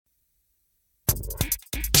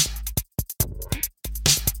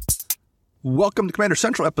Welcome to Commander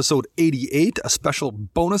Central, episode 88, a special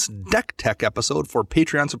bonus deck tech episode for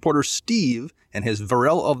Patreon supporter Steve and his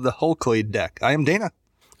Vorel of the Clade deck. I am Dana.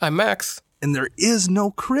 I'm Max. And there is no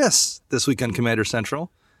Chris this week on Commander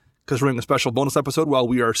Central, because we're doing a special bonus episode while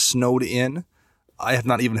we are snowed in. I have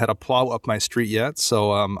not even had a plow up my street yet, so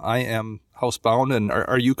I am housebound. And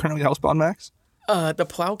are you currently housebound, Max? The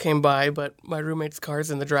plow came by, but my roommate's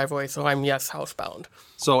car's in the driveway, so I'm, housebound.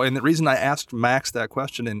 So, and the reason I asked Max that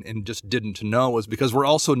question and just didn't know was because we're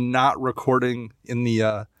also not recording in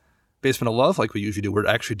the Basement of Love like we usually do. We're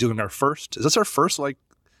actually doing our first. Is this our first,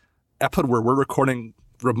 episode where we're recording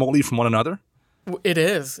remotely from one another? It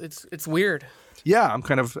is. It's weird. Yeah,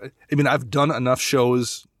 I've done enough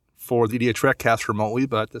shows for the EDH Recast remotely,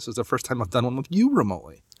 but this is the first time I've done one with you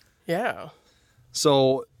remotely. Yeah.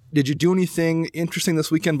 So, did you do anything interesting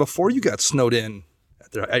this weekend before you got snowed in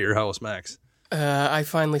at your house, Max? I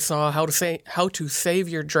finally saw How to Save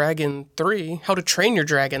Your Dragon 3. How to Train Your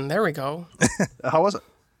Dragon. There we go. How was it?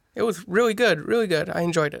 It was really good. Really good. I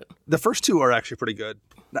enjoyed it. The first two are actually pretty good.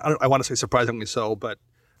 I want to say surprisingly so, but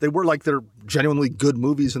they're genuinely good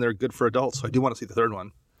movies and they're good for adults. So I do want to see the third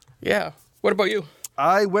one. Yeah. What about you?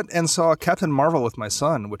 I went and saw Captain Marvel with my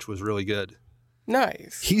son, which was really good.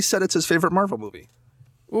 Nice. He said it's his favorite Marvel movie.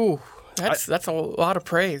 Ooh, that's a lot of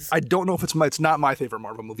praise. I don't know if it's not my favorite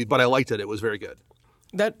Marvel movie, but I liked it. It was very good.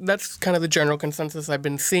 That's kind of the general consensus I've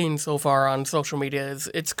been seeing so far on social media is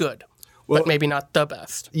it's good, but maybe not the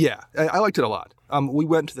best. Yeah, I liked it a lot. We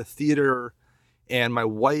went to the theater, and my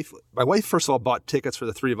wife first of all bought tickets for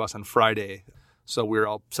the three of us on Friday, so we were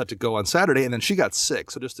all set to go on Saturday, and then she got sick,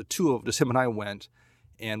 so just him and I went,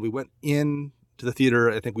 and we went in to the theater.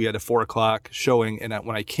 I think we had a 4:00 showing, and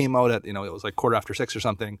when I came out at, it was like 6:15 or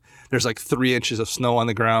something, there's 3 inches of snow on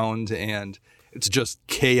the ground, and it's just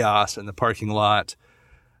chaos in the parking lot.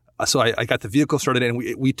 So I got the vehicle started, and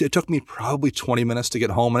it took me probably 20 minutes to get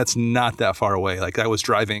home, and it's not that far away. I was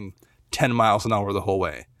driving 10 miles an hour the whole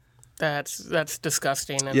way. That's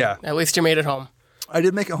disgusting. And yeah. At least you made it home. I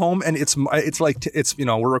did make it home, and it's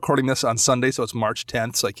we're recording this on Sunday, so it's March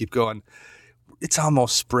 10th, so I keep going. It's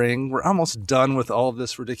almost spring. We're almost done with all of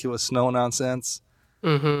this ridiculous snow nonsense.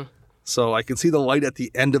 Mm-hmm. So I can see the light at the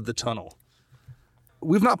end of the tunnel.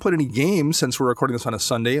 We've not played any games since we're recording this on a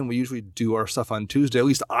Sunday, and we usually do our stuff on Tuesday. At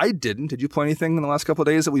least I didn't. Did you play anything in the last couple of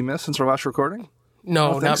days that we missed since our last recording?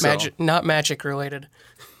 No, not magic related.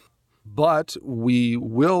 But we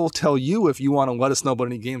will tell you if you want to let us know about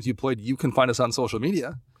any games you played. You can find us on social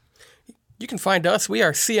media. You can find us. We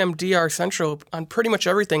are CMDR Central on pretty much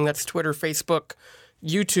everything. That's Twitter, Facebook,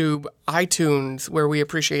 YouTube, iTunes, where we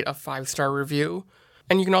appreciate a 5-star review.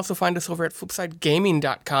 And you can also find us over at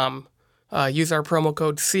flipsidegaming.com. Use our promo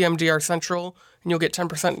code CMDR Central, and you'll get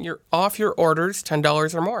 10% off your orders,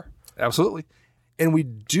 $10 or more. Absolutely. And we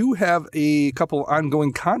do have a couple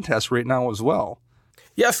ongoing contests right now as well.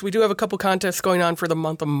 Yes, we do have a couple contests going on for the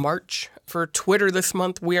month of March. For Twitter this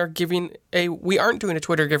month, we aren't doing a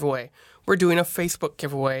Twitter giveaway. We're doing a Facebook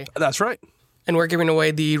giveaway. That's right. And we're giving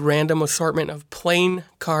away the random assortment of plain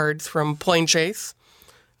cards from Plane Chase.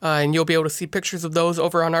 And you'll be able to see pictures of those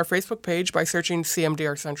over on our Facebook page by searching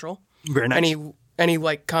CMDR Central. Very nice. Any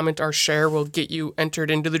comment, or share will get you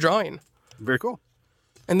entered into the drawing. Very cool.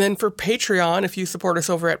 And then for Patreon, if you support us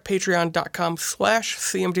over at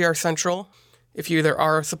patreon.com/CMDR Central, if you either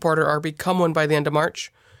are a supporter or become one by the end of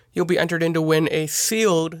March, you'll be entered in to win a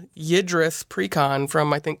sealed Yidris Precon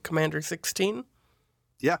from, I think, Commander 16.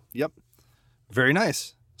 Yeah, yep. Very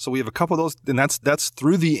nice. So we have a couple of those, and that's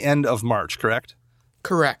through the end of March, correct?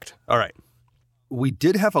 Correct. All right. We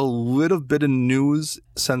did have a little bit of news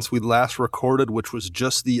since we last recorded, which was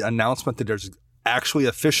just the announcement that there's actually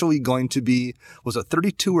officially going to be, was it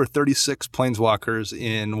 32 or 36 Planeswalkers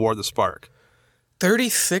in War of the Spark?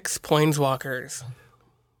 36 Planeswalkers.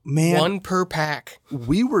 Man, one per pack.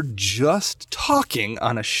 We were just talking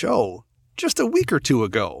on a show just a week or two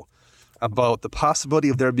ago about the possibility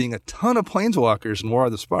of there being a ton of Planeswalkers in War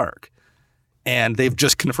of the Spark. And they've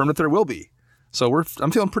just confirmed that there will be. So I'm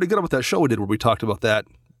feeling pretty good about that show we did where we talked about that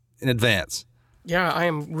in advance. Yeah, I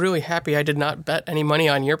am really happy I did not bet any money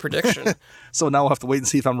on your prediction. So now we'll have to wait and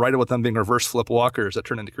see if I'm right about them being reverse flip walkers that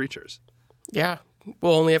turn into creatures. Yeah,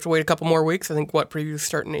 we'll only have to wait a couple more weeks. I think, previews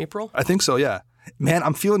start in April? I think so, yeah. Man,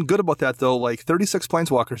 I'm feeling good about that, though. 36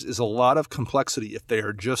 Planeswalkers is a lot of complexity if they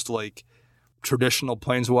are just traditional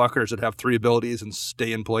Planeswalkers that have 3 abilities and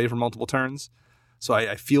stay in play for multiple turns. So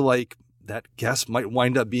I feel like that guess might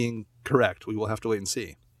wind up being correct. We will have to wait and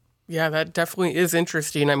see. Yeah, that definitely is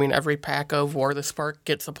interesting. I mean, every pack of War of the Spark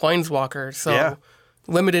gets a Planeswalker, so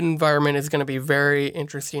limited environment is going to be very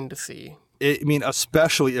interesting to see. I mean,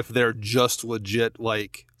 especially if they're just legit,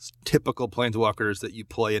 like, typical planeswalkers that you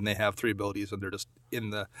play and they have 3 abilities and they're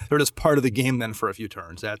just part of the game then for a few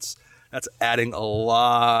turns. That's adding a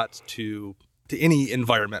lot to any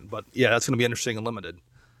environment. But yeah, that's going to be interesting and limited.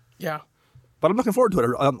 Yeah. But I'm looking forward to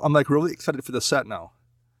it. I'm like really excited for this set now.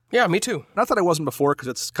 Yeah, me too. Not that I wasn't before, because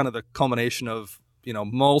it's kind of the culmination of,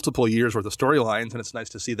 multiple years worth of storylines, and it's nice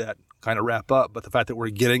to see that kind of wrap up. But the fact that we're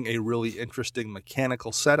getting a really interesting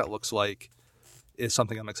mechanical set, it looks like, is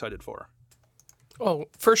something I'm excited for. Oh,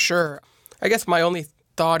 for sure. I guess my only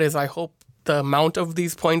thought is I hope the amount of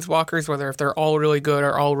these planeswalkers, whether if they're all really good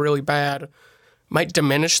or all really bad, might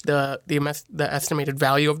diminish the estimated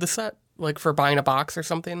value of the set, like for buying a box or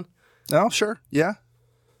something. Oh, sure. Yeah.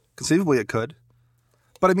 Conceivably it could.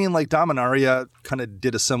 But I mean, like, Dominaria kind of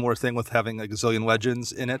did a similar thing with having a gazillion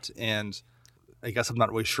legends in it, and I guess I'm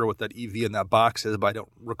not really sure what that EV in that box is, but I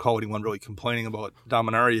don't recall anyone really complaining about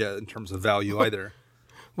Dominaria in terms of value either.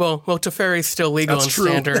 Well, Teferi's still legal That's and true.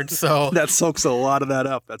 standard, so... That soaks a lot of that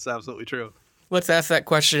up. That's absolutely true. Let's ask that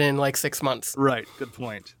question in, 6 months. Right. Good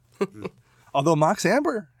point. Although Mox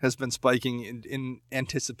Amber has been spiking in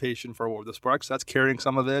anticipation for War of the Sparks. That's carrying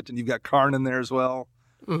some of it, and you've got Karn in there as well.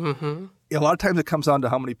 Mm-hmm. A lot of times it comes down to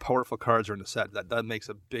how many powerful cards are in the set. That makes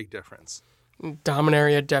a big difference.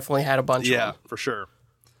 Dominaria definitely had a bunch of them. Yeah, for sure.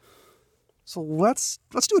 So let's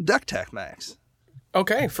do a deck tech, Max.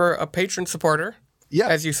 Okay, for a patron supporter, Yeah.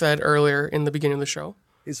 as you said earlier in the beginning of the show.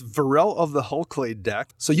 Is Vorel of the Hull Clade deck.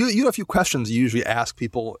 So you have a few questions you usually ask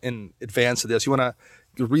people in advance of this. You want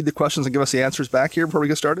to read the questions and give us the answers back here before we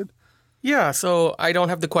get started? Yeah, so I don't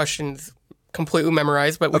have the questions completely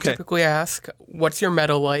memorized, but we Okay. typically ask, what's your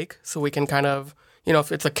meta like? So we can kind of,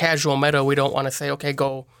 if it's a casual meta, we don't want to say, okay,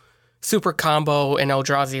 go super combo and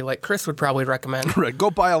Eldrazi like Chris would probably recommend. Right.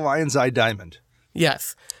 Go buy a Lion's Eye Diamond.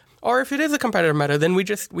 Yes. Or if it is a competitive meta, then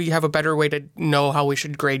we have a better way to know how we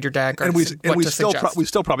should grade your deck or And we suggest.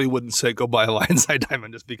 still probably wouldn't say go buy a Lion's Eye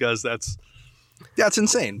Diamond just because that's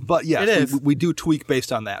insane. But yes, It is. we do tweak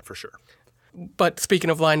based on that for sure. But speaking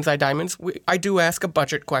of Lion's Eye Diamonds, I do ask a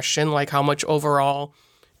budget question, like how much overall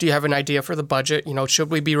do you have an idea for the budget?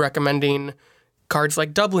 Should we be recommending cards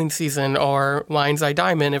like Doubling Season or Lion's Eye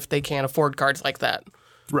Diamond if they can't afford cards like that?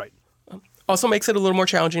 Right. Also makes it a little more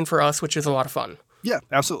challenging for us, which is a lot of fun. Yeah,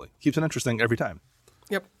 absolutely. Keeps it interesting every time.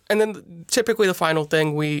 Yep. And then typically the final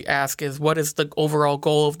thing we ask is, what is the overall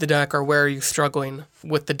goal of the deck, or where are you struggling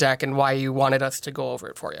with the deck and why you wanted us to go over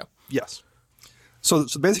it for you? Yes. So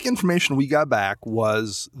basic information we got back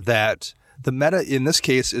was that the meta in this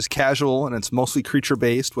case is casual and it's mostly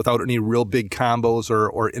creature-based without any real big combos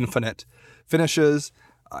or infinite finishes.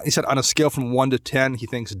 He said on a scale from 1 to 10, he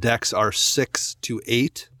thinks decks are 6 to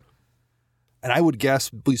 8. And I would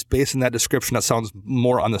guess, at least based on that description, that sounds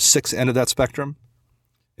more on the 6 end of that spectrum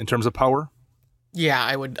in terms of power. Yeah,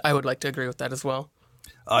 I would like to agree with that as well.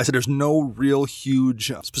 I said there's no real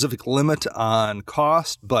huge specific limit on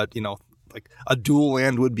cost, but, like a dual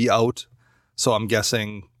land would be out. So I'm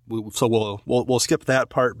guessing we'll skip that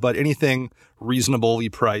part, but anything reasonably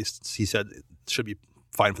priced, he said, should be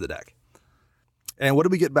fine for the deck. And what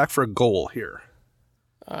did we get back for a goal here?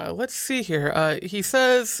 Let's see here. He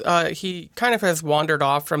says he kind of has wandered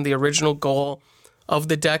off from the original goal of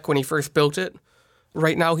the deck when he first built it.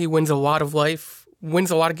 Right now he wins a lot of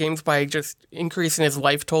games by just increasing his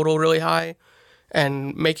life total really high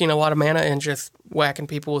and making a lot of mana and just whacking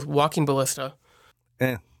people with Walking Ballista.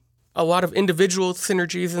 A lot of individual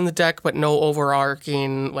synergies in the deck, but no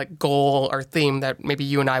overarching goal or theme that maybe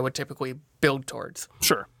you and I would typically build towards.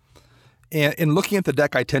 Sure. And in looking at the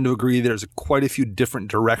deck, I tend to agree there's quite a few different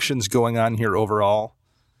directions going on here overall.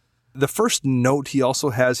 The first note he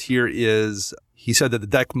also has here is he said that the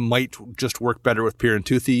deck might just work better with Peer and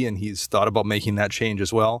Toothy, and he's thought about making that change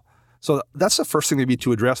as well. So that's the first thing maybe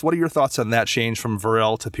to address. What are your thoughts on that change from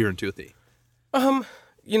Vorel to Peer and Toothy?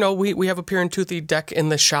 We have a Peer and Toothy deck in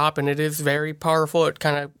the shop, and it is very powerful. It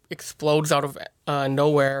kind of explodes out of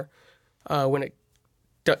nowhere when it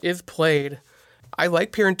is played. I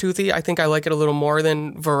like Peer and Toothy. I think I like it a little more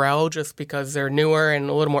than Vorel just because they're newer and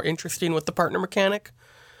a little more interesting with the partner mechanic.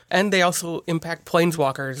 And they also impact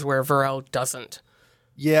planeswalkers where Vorel doesn't.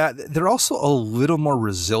 Yeah, they're also a little more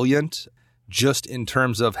resilient just in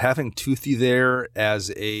terms of having Toothy there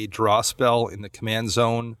as a draw spell in the command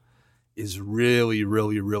zone is really,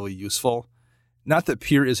 really, really useful. Not that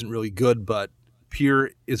Peer isn't really good, but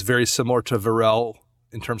Peer is very similar to Vorel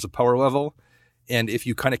in terms of power level. And if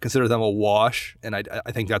you kind of consider them a wash, and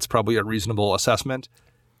I think that's probably a reasonable assessment,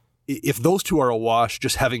 if those two are a wash,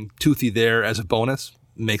 just having Toothy there as a bonus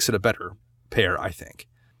makes it a better pair, I think.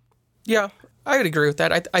 Yeah, I would agree with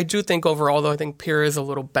that. I do think overall, though, I think Pier is a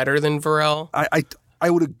little better than Vorel. I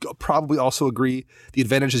would probably also agree. The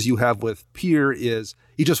advantages you have with Pier is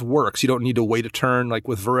he just works. You don't need to wait a turn. Like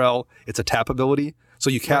with Vorel, it's a tap ability. So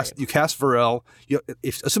you cast Vorel.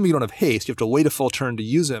 Assuming you don't have haste, you have to wait a full turn to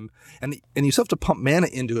use him, and you still have to pump mana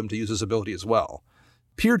into him to use his ability as well.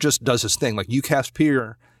 Pier just does his thing. Like you cast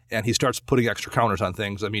Pier, and he starts putting extra counters on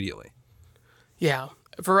things immediately. Yeah.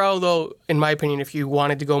 Vorel, though, in my opinion, if you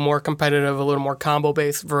wanted to go more competitive, a little more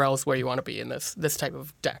combo-based, Vorel is where you want to be in this type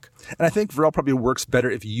of deck. And I think Vorel probably works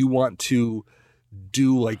better if you want to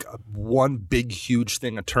do like one big, huge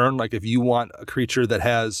thing a turn. Like if you want a creature that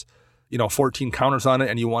has, 14 counters on it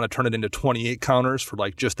and you want to turn it into 28 counters for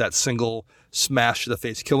like just that single smash to the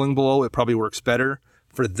face killing blow, it probably works better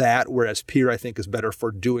for that. Whereas Pier, I think, is better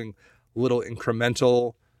for doing little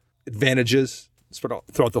incremental advantages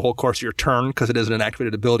throughout the whole course of your turn, because it isn't an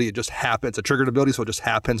activated ability. It just happens. It's a triggered ability, so it just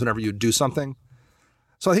happens whenever you do something.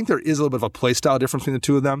 So I think there is a little bit of a playstyle difference between the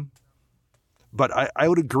two of them. But I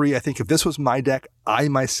would agree. I think if this was my deck, I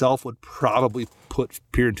myself would probably put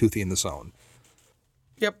Pier and Toothy in the zone.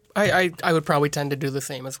 Yep, I would probably tend to do the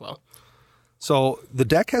same as well. So the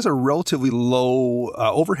deck has a relatively low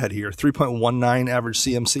overhead here, 3.19 average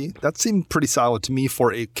CMC. That seemed pretty solid to me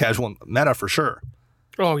for a casual meta for sure.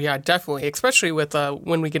 Oh, yeah, definitely. Especially with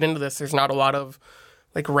when we get into this, there's not a lot of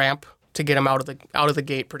like ramp to get him out of the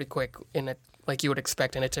gate pretty quick like you would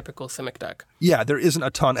expect in a typical Simic deck. Yeah, there isn't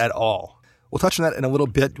a ton at all. We'll touch on that in a little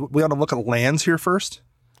bit. We want to look at lands here first.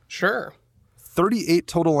 Sure. 38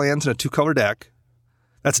 total lands in a 2-color deck.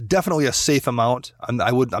 That's definitely a safe amount. I'm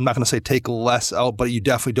not going to say take less out, but you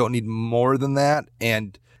definitely don't need more than that.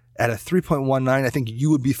 And at a 3.19, I think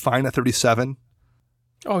you would be fine at 37.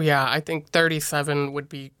 Oh, yeah. I think 37 would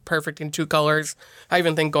be perfect in 2 colors. I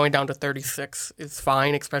even think going down to 36 is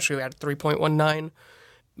fine, especially at 3.19.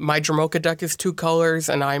 My Dramoka deck is 2 colors,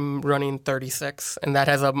 and I'm running 36, and that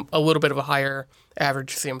has a little bit of a higher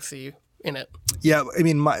average CMC in it. Yeah, I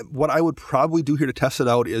mean, what I would probably do here to test it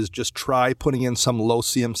out is just try putting in some low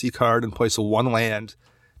CMC card in place of 1 land,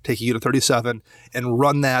 taking you to 37, and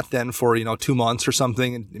run that then for 2 months or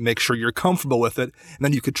something, and make sure you're comfortable with it. And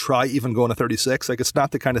then you could try even going to 36. Like, it's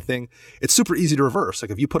not the kind of thing. It's super easy to reverse.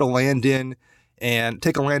 Like, if you put a land in and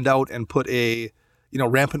take a land out and put a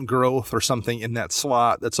rampant growth or something in that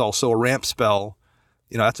slot that's also a ramp spell,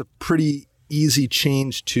 that's a pretty easy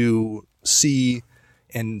change to see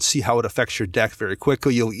and see how it affects your deck very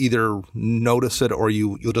quickly. You'll either notice it or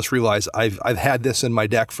you'll just realize I've had this in my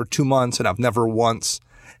deck for 2 months and I've never once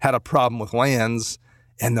had a problem with lands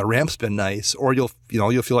and the ramp's been nice, or you'll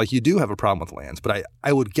feel like you do have a problem with lands, but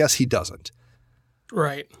I would guess he doesn't.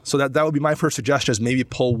 Right. So that would be my first suggestion, is maybe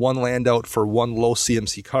pull 1 land out for 1 low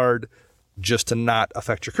CMC card just to not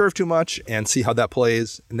affect your curve too much and see how that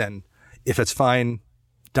plays. And then if it's fine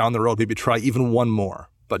down the road, maybe try even 1 more,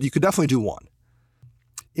 but you could definitely do 1.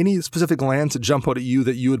 Any specific lands that jump out at you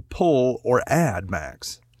that you would pull or add,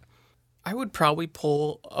 Max? I would probably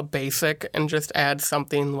pull a basic and just add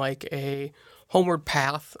something like a Homeward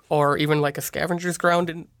Path or even like a Scavenger's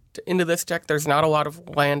Ground into this deck. There's not a lot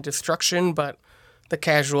of land destruction, but the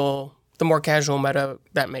more casual meta,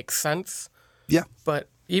 that makes sense. Yeah. But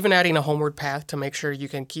even adding a Homeward Path to make sure you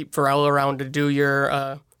can keep Vorel around to do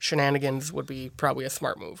your shenanigans would be probably a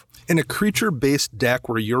smart move. In a creature-based deck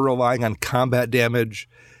where you're relying on combat damage,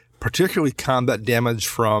 particularly combat damage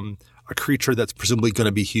from a creature that's presumably going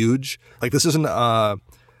to be huge, like this isn't a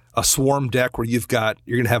swarm deck where you're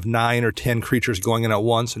going to have 9 or 10 creatures going in at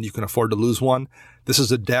once and you can afford to lose one. This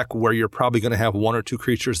is a deck where you're probably going to have 1 or 2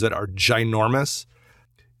 creatures that are ginormous.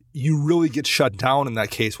 You really get shut down in that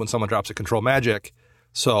case when someone drops a control magic.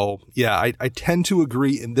 So, yeah, I tend to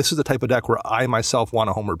agree, and this is the type of deck where I myself want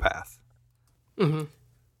a Homeward Path. Mm-hmm.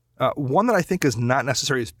 One that I think is not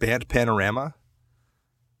necessary is Bant Panorama.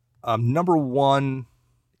 Number 1,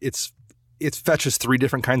 it fetches 3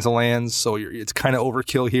 different kinds of lands, so it's kind of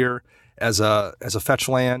overkill here as a fetch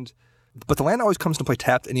land. But the land always comes to play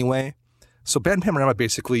tapped anyway. So Bant Panorama,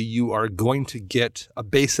 basically, you are going to get a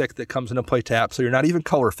basic that comes into play tapped, so you're not even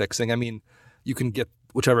color fixing. I mean, you can get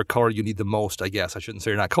whichever color you need the most, I guess. I shouldn't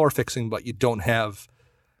say you're not color fixing, but you don't have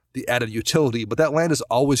the added utility. But that land is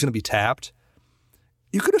always going to be tapped.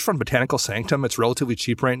 You could just run Botanical Sanctum. It's relatively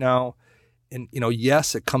cheap right now. And,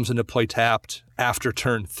 yes, it comes into play tapped after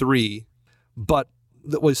turn 3, but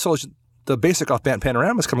the basic off Bant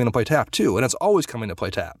Panorama is coming into play tapped too, and it's always coming to play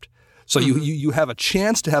tapped. So you have a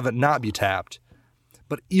chance to have it not be tapped,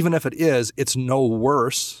 but even if it is, it's no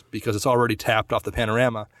worse because it's already tapped off the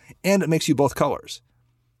Panorama, and it makes you both colors.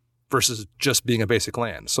 versus just being a basic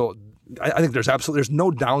land. So I think there's no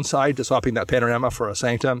downside to swapping that Panorama for a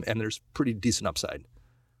Sanctum, and there's pretty decent upside.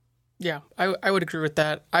 Yeah, I would agree with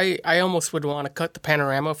that. I almost would want to cut the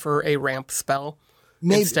Panorama for a ramp spell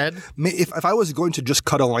instead. If I was going to just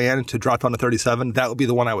cut a land to drop down to 37, that would be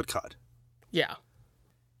the one I would cut. Yeah.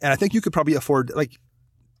 And I think you could probably afford, like,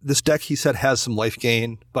 this deck, he said, has some life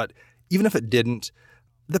gain, but even if it didn't,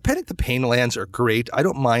 the Panic the Pain lands are great. I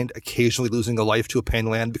don't mind occasionally losing a life to a Pain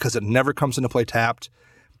land because it never comes into play tapped.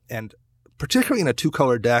 And particularly in a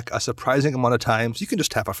 2-color deck, a surprising amount of times, you can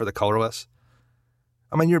just tap out for the colorless.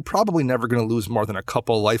 I mean, you're probably never going to lose more than a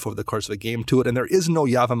couple life over the course of a game to it, and there is no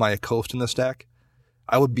Yavimaya Coast in this deck.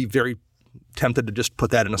 I would be very tempted to just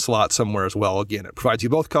put that in a slot somewhere as well. Again, it provides you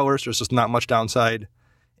both colors. There's just not much downside,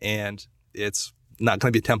 and it's not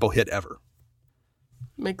going to be a tempo hit ever.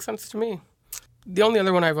 Makes sense to me. The only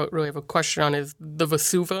other one I really have a question on is the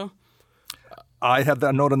Vesuva. I have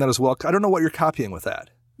that note on that as well. I don't know what you're copying with that.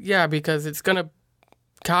 Yeah, because it's going to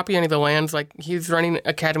copy any of the lands. Like, he's running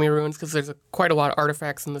Academy Ruins because there's quite a lot of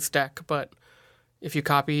artifacts in this deck, but if you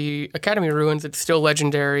copy Academy Ruins, it's still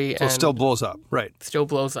legendary. So it still blows up, right? Still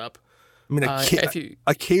blows up. I mean,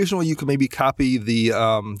 occasionally you could maybe copy the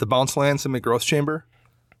bounce lands in the Growth Chamber.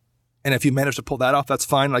 And if you manage to pull that off, that's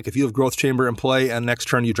fine. Like, if you have Growth Chamber in play and next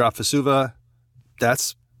turn you drop Vesuva,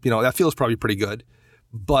 that's, that feels probably pretty good.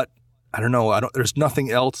 But I don't know. There's nothing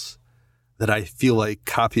else that I feel like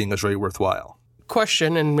copying is really worthwhile.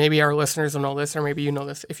 Question, and maybe our listeners will know this, or maybe you know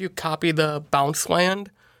this. If you copy the bounce land,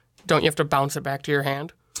 don't you have to bounce it back to your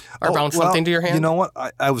hand? Or bounce something to your hand? You know what?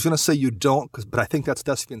 I was going to say you don't, but I think that's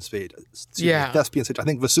Thespian Sage. Yeah. Thespian Sage. I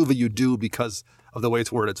think Vesuva you do because of the way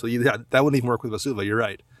it's worded. So that wouldn't even work with Vesuva. You're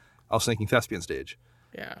right. I was thinking Thespian Stage.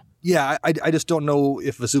 Yeah. Yeah, I just don't know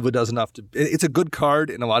if Vesuva does enough to... It's a good card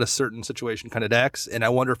in a lot of certain situation kind of decks, and I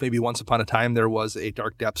wonder if maybe once upon a time there was a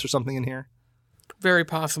Dark Depths or something in here. Very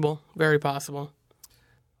possible. Very possible.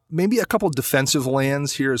 Maybe a couple defensive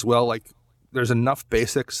lands here as well. Like, there's enough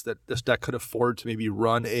basics that this deck could afford to maybe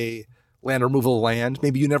run a land removal land.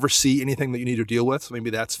 Maybe you never see anything that you need to deal with, so maybe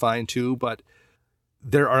that's fine too, but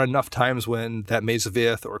there are enough times when that Maze of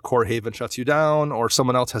Ith or Core Haven shuts you down, or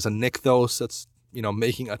someone else has a Nykthos that's,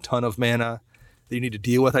 making a ton of mana that you need to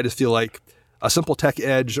deal with. I just feel like a simple Tech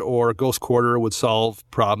Edge or Ghost Quarter would solve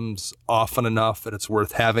problems often enough that it's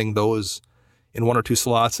worth having those in 1 or 2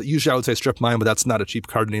 slots. Usually I would say Strip Mine, but that's not a cheap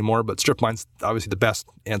card anymore. But Strip Mine's obviously the best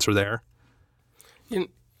answer there.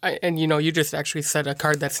 You just actually said a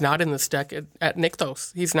card that's not in this deck at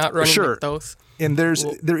Nykthos. He's not running Nykthos. And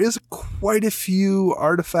there is quite a few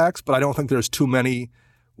artifacts, but I don't think there's too many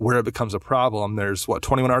where it becomes a problem. There's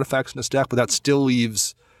 21 artifacts in this deck, but that still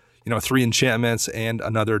leaves 3 enchantments and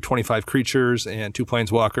another 25 creatures and 2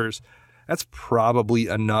 planeswalkers. That's probably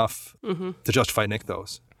enough to justify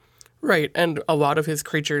Nykthos. Right, and a lot of his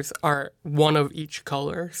creatures are one of each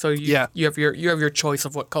color, so you have your choice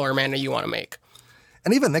of what color mana you want to make.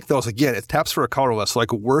 And even Nykthos, again, it taps for a colorless. So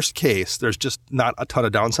like, worst case, there's just not a ton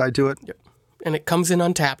of downside to it. Yep. And it comes in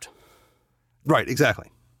untapped. Right, exactly.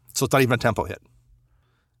 So it's not even a tempo hit.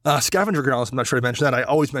 Scavenger Grounds, I'm not sure I mentioned that. I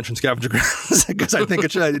always mention Scavenger Grounds because I think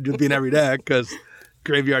it should be in every deck because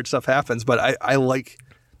graveyard stuff happens. But I like,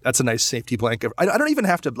 that's a nice safety blanket. I don't even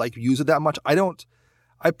have to use it that much.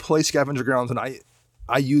 I play Scavenger Grounds and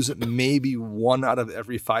I use it maybe 1 out of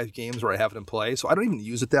every 5 games where I have it in play. So I don't even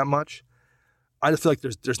use it that much. I just feel like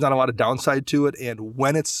there's not a lot of downside to it, and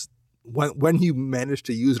when you manage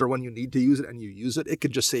to use it or when you need to use it and you use it, it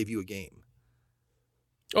could just save you a game.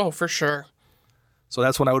 Oh, for sure. So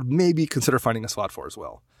that's when I would maybe consider finding a slot for as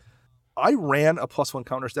well. I ran a +1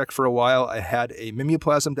 counters deck for a while. I had a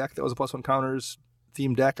Mimeoplasm deck that was a +1 counters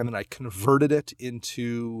themed deck, and then I converted it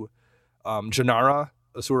into Janara,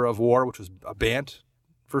 Asura of War, which was a Bant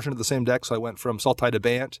version of the same deck. So I went from Sultai to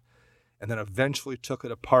Bant, and then eventually took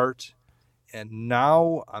it apart. And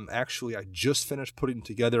now I just finished putting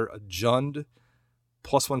together a Jund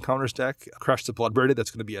 +1 counters deck, Crush the Bloodbraided.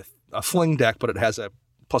 That's going to be a fling deck, but it has a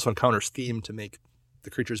 +1 counters theme to make the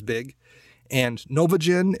creatures big. And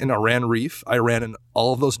Novajin and Aran Reef, I ran in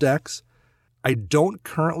all of those decks. I don't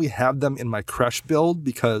currently have them in my Crush build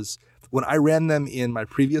because when I ran them in my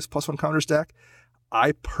previous +1 counters deck,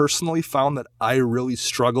 I personally found that I really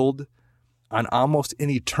struggled on almost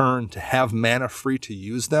any turn to have mana free to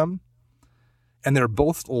use them. And they're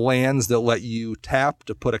both lands that let you tap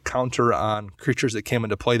to put a counter on creatures that came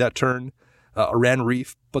into play that turn. Aran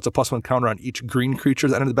Reef puts a +1 counter on each green creature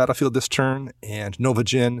that entered the battlefield this turn. And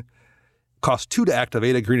Novajin costs 2 to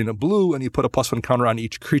activate, a green and a blue, and you put a +1 counter on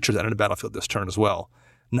each creature that entered the battlefield this turn as well.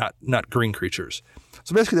 Not green creatures.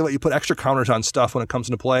 So basically they let you put extra counters on stuff when it comes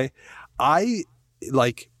into play. I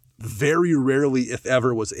very rarely, if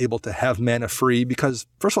ever, was able to have mana free because,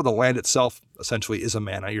 first of all, the land itself essentially is a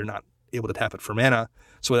mana. You're not able to tap it for mana.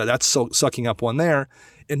 So that's sucking up one there.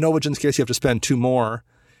 In Novagen's case, you have to spend 2 more.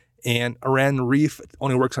 And Aran Reef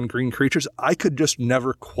only works on green creatures. I could just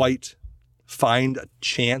never quite find a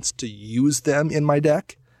chance to use them in my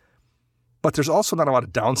deck. But there's also not a lot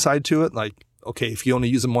of downside to it. Like, okay, if you only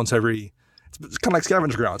use them once every... It's kind of like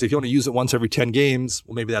Scavenger Grounds. If you only use it once every 10 games,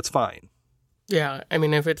 well, maybe that's fine. Yeah, I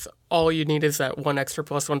mean, if it's all you need is that one extra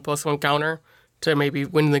 +1/+1 counter to maybe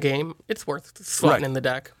win the game, it's worth slotting in the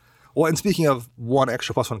deck. Well, and speaking of one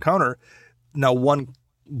extra +1 counter, now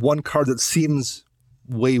one card that seems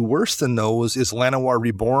way worse than those is Llanowar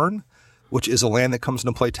Reborn, which is a land that comes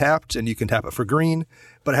into play tapped, and you can tap it for green,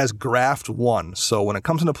 but it has Graft 1. So when it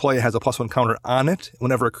comes into play, it has a +1 counter on it.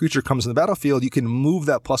 Whenever a creature comes in the battlefield, you can move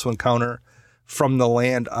that +1 counter from the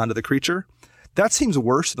land onto the creature. That seems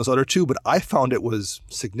worse than those other two, but I found it was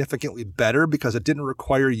significantly better because it didn't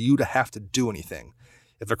require you to have to do anything.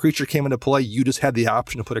 If a creature came into play, you just had the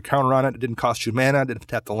option to put a counter on it. It didn't cost you mana, didn't have to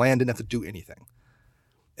tap the land, didn't have to do anything.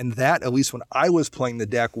 And that, at least when I was playing the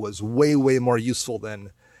deck, was way, way more useful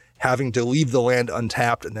than having to leave the land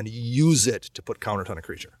untapped and then use it to put counters on a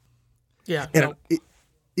creature. Yeah. And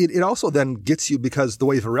it also then gets you, because the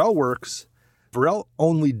way Vorel works, Vorel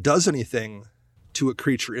only does anything to a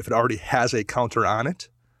creature if it already has a counter on it.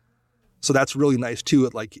 So that's really nice too.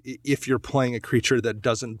 Like if you're playing a creature that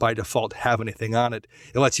doesn't by default have anything on it,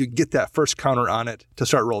 it lets you get that first counter on it to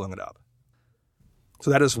start rolling it up.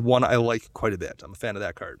 So that is one I like quite a bit. I'm a fan of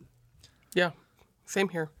that card. Yeah, same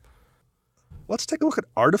here. Let's take a look at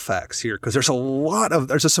artifacts here, because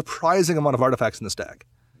there's a surprising amount of artifacts in this deck.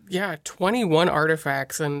 Yeah, 21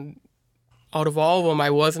 artifacts, and out of all of them, I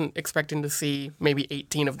wasn't expecting to see maybe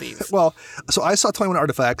 18 of these. Well, so I saw 21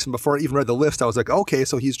 artifacts, and before I even read the list, I was like, okay,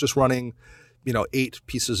 so he's just running, 8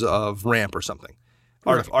 pieces of ramp or something.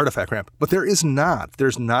 Artifact ramp. But there's not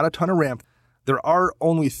a ton of ramp. There are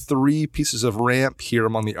only 3 pieces of ramp here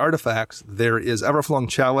among the artifacts. There is Everflowing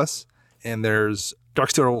Chalice, and there's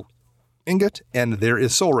Darksteel Ingot, and there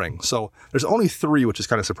is Soul Ring. So there's only 3, which is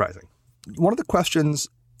kind of surprising. One of the questions,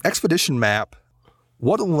 Expedition Map,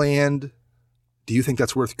 what land do you think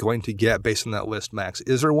that's worth going to get based on that list, Max?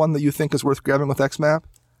 Is there one that you think is worth grabbing with XMap?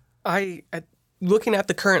 Looking at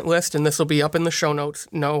the current list, and this will be up in the show notes,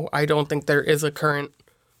 no, I don't think there is a current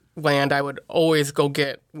land I would always go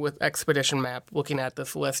get with Expedition Map looking at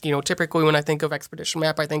this list. Typically when I think of Expedition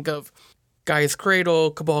Map, I think of Gaia's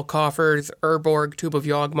Cradle, Cabal Coffers, Urborg, Tube of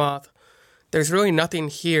Yawgmoth. There's really nothing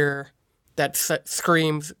here that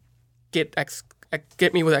screams,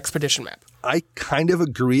 get me with Expedition Map. I kind of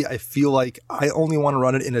agree. I feel like I only want to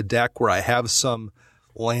run it in a deck where I have some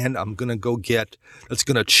land I'm going to go get that's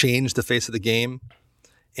going to change the face of the game.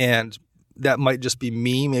 And that might just be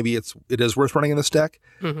me. Maybe it is worth running in this deck.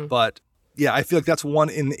 Mm-hmm. But yeah, I feel like that's one,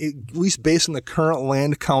 at least based on the current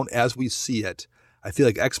land count as we see it, I feel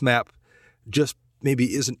like XMap just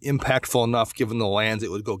maybe isn't impactful enough given the lands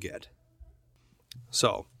it would go get.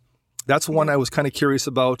 So that's one I was kind of curious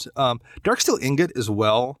about. Darksteel Ingot as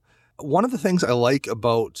well. One of the things I like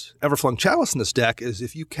about Everflowing Chalice in this deck is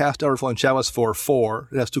if you cast Everflowing Chalice for 4,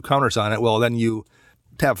 it has 2 counters on it. Well, then you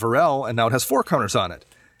tap Vorel, and now it has 4 counters on it.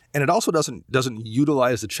 And it also doesn't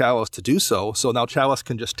utilize the Chalice to do so. So now Chalice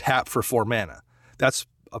can just tap for 4 mana. That's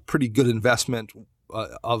a pretty good investment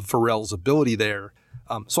of Vorel's ability there.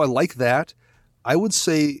 So I like that. I would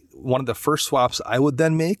say one of the first swaps I would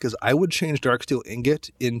then make is I would change Darksteel Ingot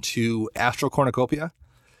into Astral Cornucopia,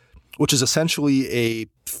 which is essentially a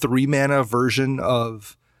 3-mana version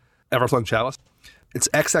of Everflowing Chalice. It's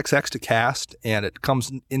XXX to cast, and it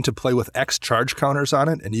comes into play with X charge counters on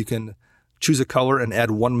it, and you can choose a color and add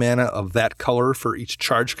 1 mana of that color for each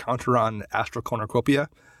charge counter on Astral Cornucopia.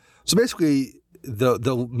 So basically,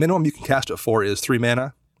 the minimum you can cast it for is 3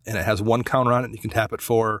 mana, and it has 1 counter on it, and you can tap it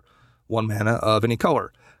for 1 mana of any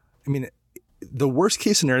color. I mean, the worst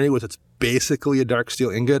case scenario is it's basically a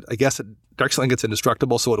Darksteel Ingot. I guess Darksteel Ingot's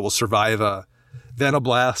indestructible, so it will survive a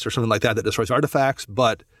Venoblast or something like that destroys artifacts,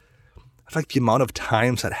 but I feel like the amount of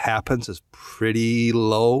times that happens is pretty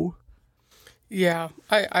low. Yeah,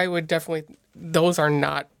 I would definitely... Those are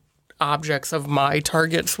not objects of my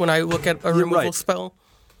targets when I look at a removal spell.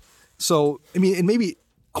 So, I mean, and maybe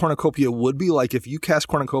Cornucopia would be like if you cast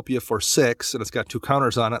Cornucopia for 6 and it's got 2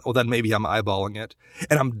 counters on it, well, then maybe I'm eyeballing it.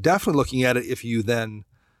 And I'm definitely looking at it if you then,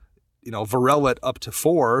 Vorel it up to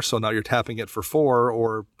 4, so now you're tapping it for 4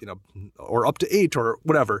 or up to 8 or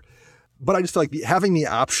whatever. But I just feel like having the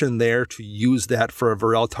option there to use that for a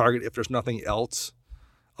Vorel target if there's nothing else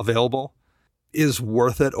available is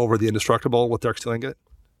worth it over the indestructible with Darksteel Ingot.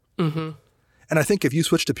 Mm-hmm. And I think if you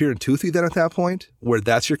switch to Peer and Toothy then at that point, where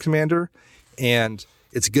that's your commander, and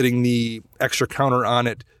it's getting the extra counter on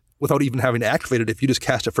it without even having to activate it, if you just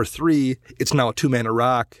cast it for 3, it's now a 2-mana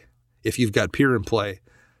rock if you've got Peer in play.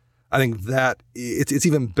 I think that it's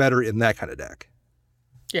even better in that kind of deck.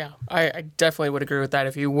 Yeah, I definitely would agree with that.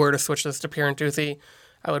 If you were to switch this to Peer and Toothy,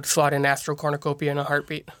 I would slot in Astral Cornucopia in a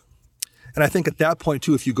heartbeat. And I think at that point,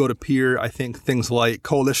 too, if you go to Peer, I think things like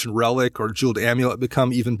Coalition Relic or Jeweled Amulet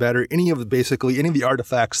become even better. Any of the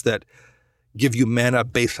artifacts that give you mana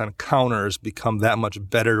based on counters become that much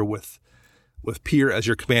better with Peer as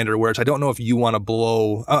your commander, whereas I don't know if you want to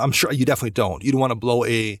blow, I'm sure you definitely don't. You don't want to blow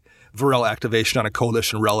a Vorel activation on a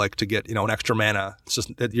Coalition Relic to get, an extra mana. It's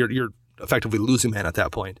just that you're effectively losing mana at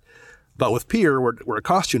that point. But with Peer, where it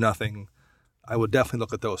costs you nothing, I would definitely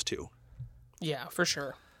look at those two. Yeah, for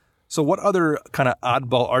sure. So what other kind of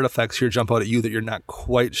oddball artifacts here jump out at you that you're not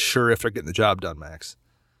quite sure if they're getting the job done, Max?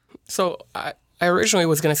 So I originally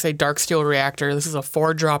was going to say Darksteel Reactor. This is a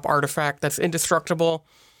 4-drop artifact that's indestructible,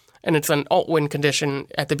 and it's an alt-win condition.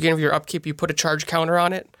 At the beginning of your upkeep, you put a charge counter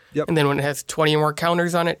on it, and then when it has 20 or more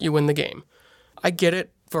counters on it, you win the game. I get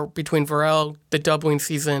it for between Vorel, the doubling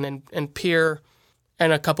season, and Peer,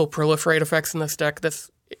 and a couple proliferate effects in this deck. This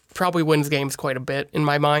probably wins games quite a bit in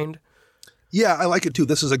my mind. Yeah, I like it too.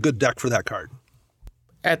 This is a good deck for that card.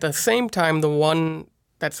 At the same time, the one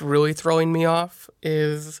that's really throwing me off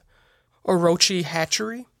is Orochi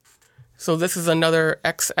Hatchery. So this is another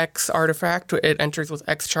XX artifact. It enters with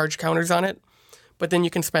X charge counters on it. But then you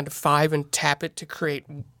can spend 5 and tap it to create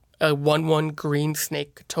a 1/1 green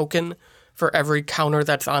snake token for every counter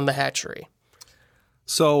that's on the hatchery.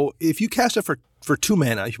 So if you cast it for 2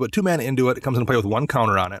 mana, you put 2 mana into it, it comes into play with 1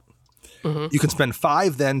 counter on it. Mm-hmm. You can spend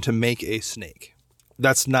 5 then to make a snake.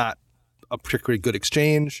 That's not a particularly good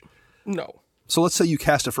exchange. No. So let's say you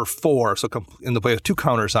cast it for 4, so come into play with 2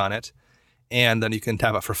 counters on it, and then you can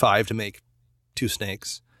tap it for 5 to make 2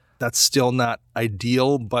 snakes. That's still not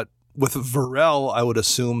ideal, but with Vorel, I would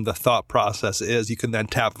assume the thought process is you can then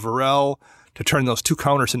tap Vorel to turn those 2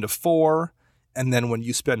 counters into 4, and then when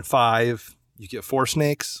you spend 5, you get 4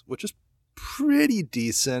 snakes, which is pretty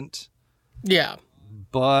decent. Yeah.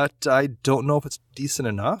 But I don't know if it's decent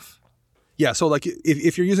enough. Yeah, so like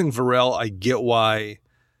if you're using Vorel, I get why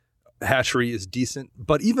Hatchery is decent.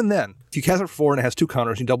 But even then, if you cast it for 4 and it has 2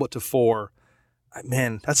 counters, you double it to 4,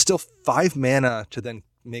 man, that's still 5 mana to then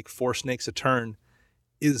make 4 snakes a turn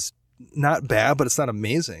is not bad, but it's not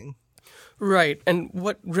amazing. Right, and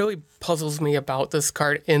what really puzzles me about this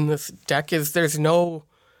card in this deck is there's a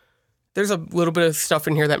little bit of stuff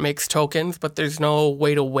in here that makes tokens, but there's no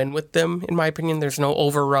way to win with them, in my opinion. There's no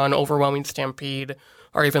Overrun, Overwhelming Stampede,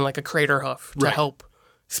 or even like a Crater Hoof to help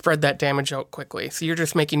spread that damage out quickly. So you're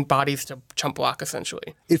just making bodies to chump block,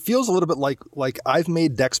 essentially. It feels a little bit like I've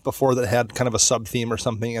made decks before that had kind of a sub-theme or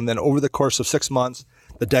something, and then over the course of 6 months,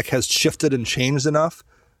 the deck has shifted and changed enough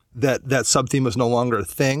that that sub-theme is no longer a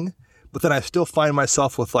thing. But then I still find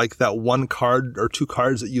myself with like that 1 card or 2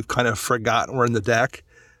 cards that you've kind of forgotten were in the deck.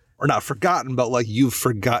 Or not forgotten, but like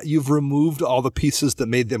you've removed all the pieces that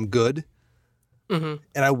made them good. Mm-hmm.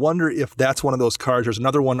 And I wonder if that's one of those cards. There's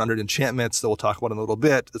another one under enchantments that we'll talk about in a little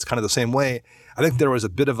bit. It's kind of the same way. I think there was a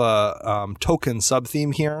bit of a token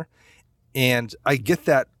sub-theme here. And I get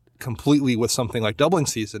that completely with something like Doubling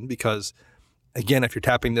Season because, again, if you're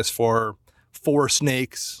tapping this for 4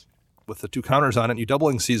 snakes with the 2 counters on it, you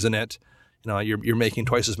Doubling Season it, you're making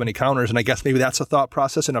twice as many counters. And I guess maybe that's a thought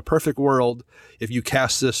process. In a perfect world, if you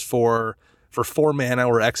cast this for 4 mana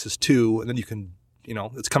where X is 2, and then you can,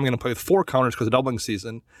 it's coming into play with 4 counters because of Doubling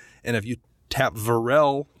Season. And if you tap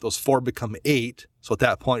Vorel, those 4 become 8. So at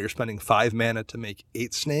that point, you're spending 5 mana to make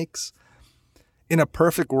 8 snakes. In a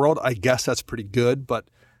perfect world, I guess that's pretty good. But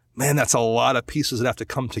man, that's a lot of pieces that have to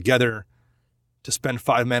come together to spend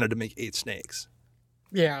 5 mana to make 8 snakes.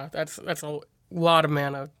 Yeah, that's a lot of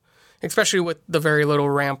mana. Especially with the very little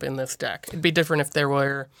ramp in this deck. It'd be different if there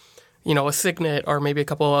were, a Signet or maybe a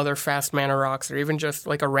couple of other fast mana rocks or even just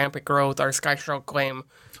like a Rampant Growth or a Skystroke Claim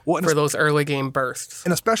for those early game bursts.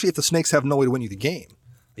 And especially if the snakes have no way to win you the game.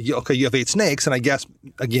 You have 8 snakes, and I guess,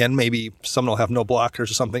 again, maybe some will have no blockers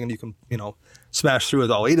or something, and you can, smash through with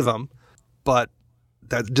all 8 of them. But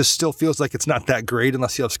that just still feels like it's not that great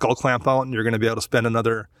unless you have Skull Clamp out and you're going to be able to spend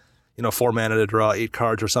another, 4 mana to draw 8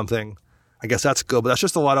 cards or something. I guess that's good, but that's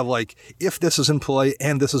just a lot of like, if this is in play,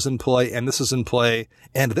 and this is in play, and this is in play,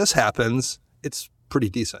 and this happens, it's pretty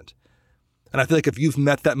decent. And I feel like if you've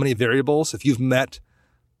met that many variables, if you've met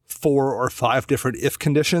 4 or 5 different if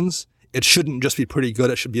conditions, it shouldn't just be pretty good,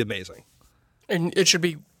 it should be amazing. And it should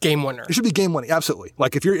be game winner. It should be game winning, absolutely.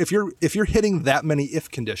 Like if you're hitting that many if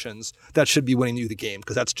conditions, that should be winning you the game,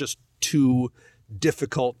 because that's just too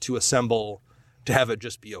difficult to assemble to have it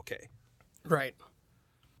just be okay. Right.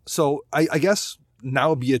 So I guess now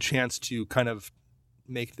would be a chance to kind of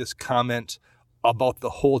make this comment about the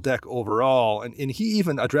whole deck overall. And he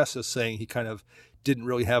even addresses saying he kind of didn't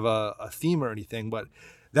really have a theme or anything, but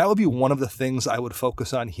that would be one of the things I would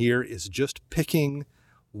focus on here is just picking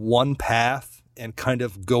one path and kind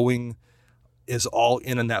of going as all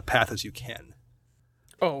in on that path as you can.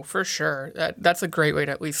 Oh, for sure. That's a great way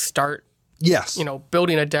to at least start. Yes.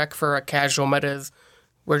 Building a deck for a casual meta is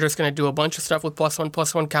we're just going to do a bunch of stuff with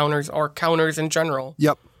 +1/+1 counters or counters in general.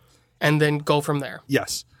 Yep. And then go from there.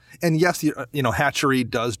 Yes. And yes, Hatchery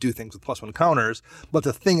does do things with +1 counters, but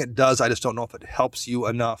the thing it does, I just don't know if it helps you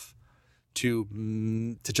enough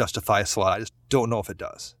to justify a slot. I just don't know if it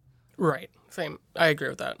does. Right. Same. I agree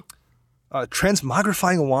with that.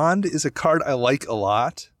 Transmogrifying Wand is a card I like a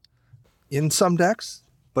lot in some decks,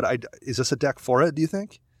 but is this a deck for it, do you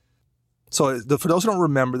think? So for those who don't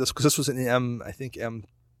remember this, because this was in M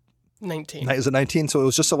 19. Is it 19? So it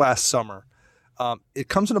was just the last summer.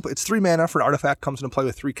 It's 3 mana for an artifact, comes into play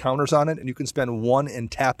with 3 counters on it, and you can spend 1 and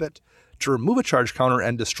tap it to remove a charge counter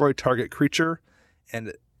and destroy target creature,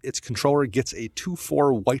 and its controller gets a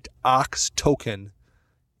 2/4 white ox token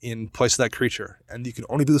in place of that creature. And you can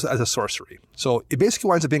only do this as a sorcery. So it basically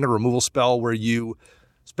winds up being a removal spell where you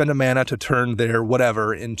spend a mana to turn their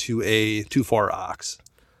whatever into a 2/4 ox.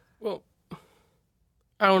 Well,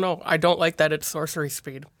 I don't know. I don't like that it's sorcery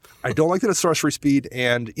speed. I don't like that it's sorcery speed.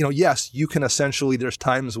 And, yes, you can essentially, there's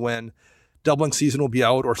times when Doubling Season will be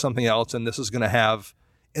out or something else, and this is going to have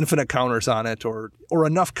infinite counters on it or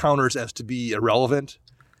enough counters as to be irrelevant.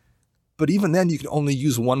 But even then, you can only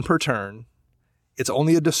use 1 per turn. It's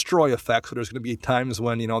only a destroy effect, so there's going to be times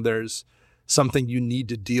when, there's something you need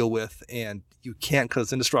to deal with and you can't because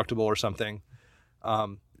it's indestructible or something.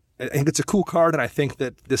 I think it's a cool card, and I think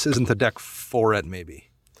that this isn't the deck for it, maybe.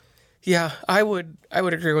 Yeah, I would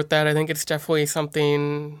agree with that. I think it's definitely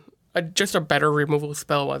something, just a better removal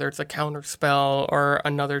spell, whether it's a counter spell or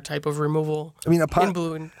another type of removal. I mean,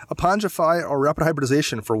 Apongify or Rapid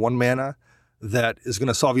Hybridization for 1 mana that is going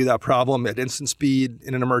to solve you that problem at instant speed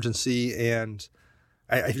in an emergency, and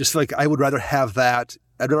I just feel like I would rather have that.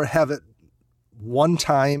 I'd rather have it 1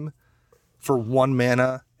 time for 1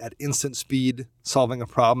 mana at instant speed solving a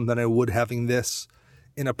problem than I would having this.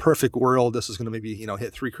 In a perfect world, this is going to maybe,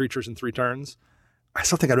 hit 3 creatures in 3 turns. I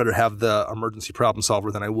still think I'd rather have the emergency problem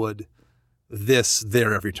solver than I would this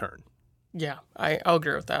there every turn. Yeah, I'll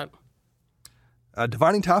agree with that.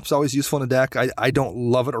 Divining Top is always useful in a deck. I don't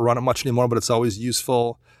love it or run it much anymore, but it's always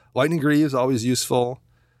useful. Lightning Greaves is always useful.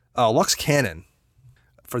 Lux Cannon.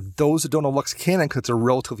 For those that don't know Lux Cannon, because it's a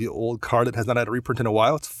relatively old card that has not had a reprint in a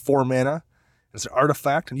while, it's 4 mana. It's an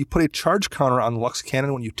artifact, and you put a charge counter on Lux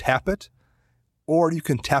Cannon when you tap it, or you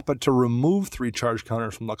can tap it to remove 3 charge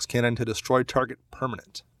counters from Lux Cannon to destroy target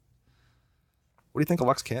permanent. What do you think of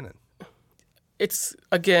Lux Cannon? It's,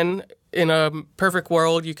 again, in a perfect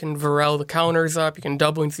world, you can Vorel the counters up, you can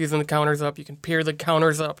Doubling Season the counters up, you can Peer the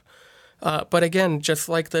counters up. But again, just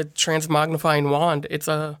like the Transmagnifying Wand, it's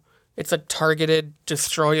a targeted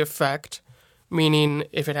destroy effect, meaning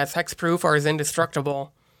if it has hexproof or is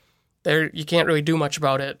indestructible, you can't really do much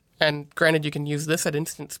about it. And granted, you can use this at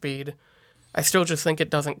instant speed. I still just think it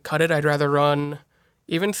doesn't cut it. I'd rather run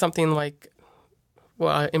even something like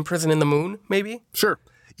Imprison in the Moon, maybe. Sure.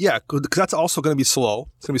 Yeah, because that's also going to be slow.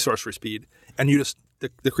 It's going to be sorcery speed. And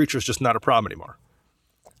the creature's just not a problem anymore.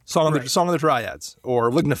 Song of the Dryads, or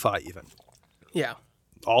Lignify even. Yeah.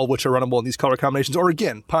 All of which are runnable in these color combinations. Or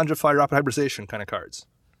again, Pongify, Rapid Hybridization kind of cards.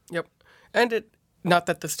 Yep. And not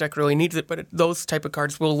that this deck really needs it, but those type of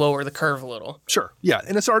cards will lower the curve a little. Sure. Yeah.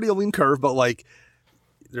 And it's already a lean curve, but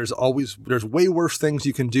there's way worse things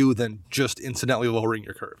you can do than just incidentally lowering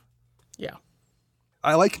your curve. Yeah.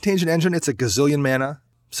 I like Contagion Engine. It's a gazillion mana,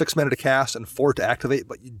 6 mana to cast and 4 to activate,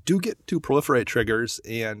 but you do get 2 proliferate triggers,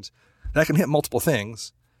 and that can hit multiple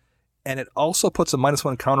things. And it also puts a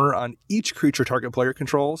 -1 counter on each creature target player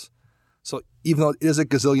controls. So even though it is a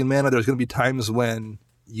gazillion mana, there's going to be times when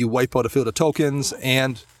you wipe out a field of tokens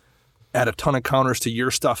and add a ton of counters to your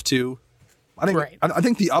stuff too. I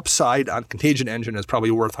think the upside on Contagion Engine is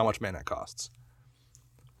probably worth how much mana it costs.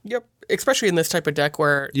 Yep, especially in this type of deck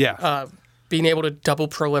where being able to double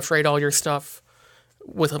proliferate all your stuff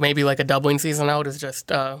with maybe like a Doubling Season out is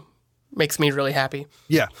just makes me really happy.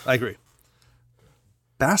 Yeah, I agree.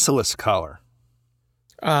 Basilisk Collar.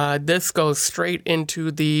 This goes straight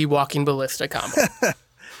into the Walking Ballista combo.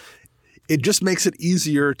 It just makes it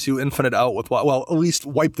easier to infinite out with, at least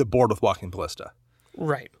wipe the board with Walking Ballista.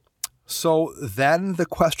 Right. So then the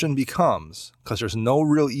question becomes, because there's no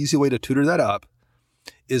real easy way to tutor that up,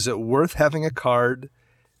 Is it worth having a card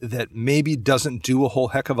that maybe doesn't do a whole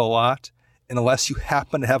heck of a lot unless you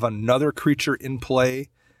happen to have another creature in play?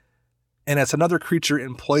 And it's another creature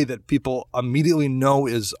in play that people immediately know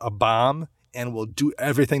is a bomb and will do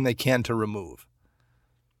everything they can to remove.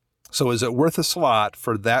 So is it worth a slot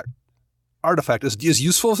for that artifact, as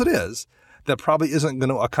useful as it is, that probably isn't going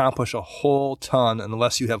to accomplish a whole ton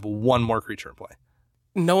unless you have one more creature in play?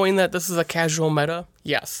 Knowing that this is a casual meta,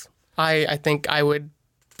 yes. I think I would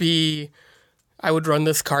run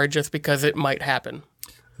this card just because it might happen.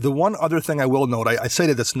 The one other thing I will note, I say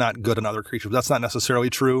that it's not good on other creatures, but that's not necessarily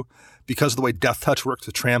true because of the way Death Touch works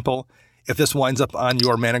with Trample. If this winds up on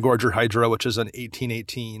your Mana Gorger Hydra, which is an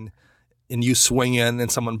 18/18, and you swing in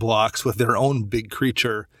and someone blocks with their own big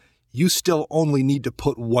creature, you still only need to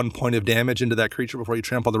put 1 point of damage into that creature before you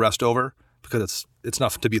trample the rest over because it's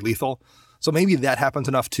enough to be lethal. So maybe that happens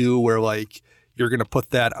enough too, where like you're going to put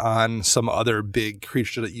that on some other big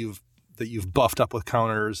creature that you've buffed up with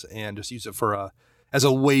counters and just use it for as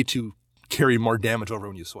a way to carry more damage over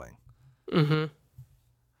when you swing. Mm-hmm.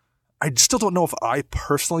 I still don't know if I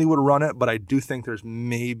personally would run it, but I do think there's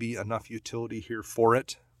maybe enough utility here for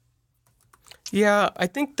it. Yeah, I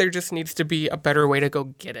think there just needs to be a better way to go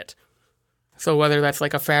get it. So whether that's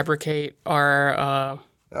like a Fabricate or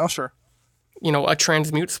Oh, sure. A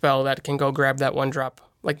transmute spell that can go grab that 1-drop,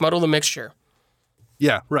 like Muddle the Mixture.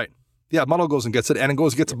 Yeah, right. Yeah, Muddle goes and gets it, and it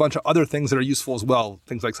goes and gets a bunch of other things that are useful as well.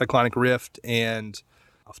 Things like Cyclonic Rift and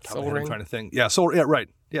Soul Ring. I'm trying to think. Yeah, right.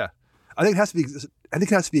 Yeah. I think it has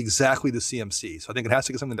to be exactly the CMC. So I think it has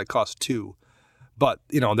to get something that costs 2. But,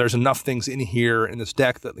 there's enough things in here in this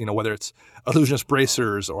deck that, whether it's Illusionist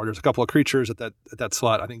Bracers or there's a couple of creatures at that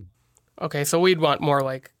slot, I think. Okay, so we'd want more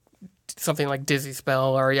like something like Dizzy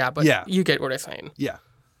Spell or yeah. You get what I'm saying. Yeah.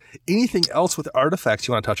 Anything else with artifacts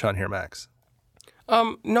you want to touch on here, Max?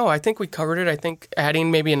 No, I think we covered it. I think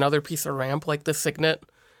adding maybe another piece of ramp like the Signet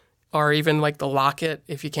or even like the Locket,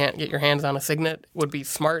 if you can't get your hands on a Signet, would be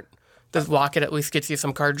smart. The Locket at least gets you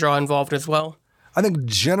some card draw involved as well. I think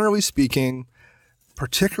generally speaking,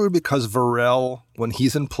 particularly because Vorel, when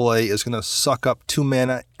he's in play, is going to suck up 2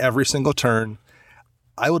 mana every single turn,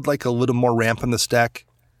 I would like a little more ramp in this deck.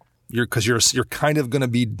 Because you're kind of going to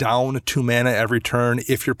be down 2 mana every turn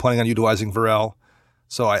if you're planning on utilizing Vorel.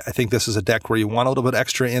 So I think this is a deck where you want a little bit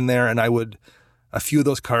extra in there, and a few of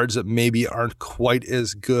those cards that maybe aren't quite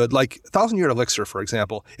as good, like 1,000-Year Elixir, for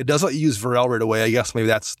example. It does let you use Vorel right away. I guess maybe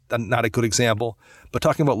that's not a good example. But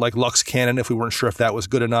talking about like Lux Cannon, if we weren't sure if that was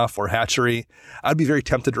good enough, or Hatchery, I'd be very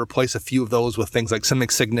tempted to replace a few of those with things like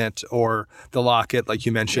Simic Signet or the Locket, like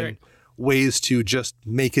you mentioned. Right. Ways to just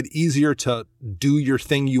make it easier to do your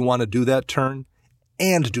thing you want to do that turn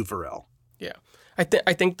and do Vorel. Yeah.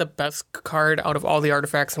 I think the best card out of all the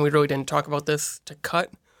artifacts, and we really didn't talk about this, to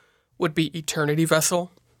cut would be Eternity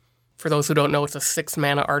Vessel. For those who don't know, it's a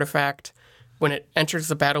 6-mana artifact. When it enters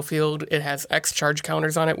the battlefield, it has X charge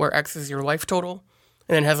counters on it, where X is your life total.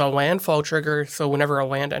 And it has a landfall trigger, so whenever a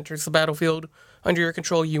land enters the battlefield under your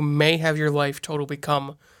control, you may have your life total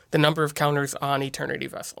become the number of counters on Eternity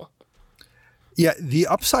Vessel. Yeah, the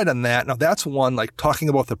upside on that, now that's one, like talking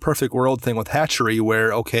about the perfect world thing with Hatchery,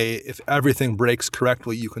 where, okay, if everything breaks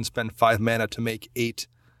correctly, you can spend 5 mana to make 8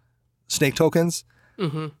 snake tokens.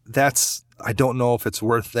 Mm-hmm. I don't know if it's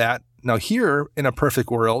worth that. Now here, in a perfect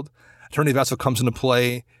world, Eternity Vessel comes into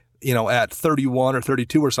play, at 31 or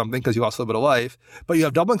 32 or something, because you lost a little bit of life, but you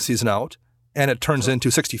have Doubling Season out, and it turns into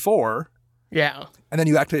 64. Yeah. And then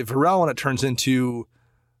you activate Vorel, and it turns into,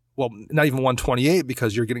 well, not even 128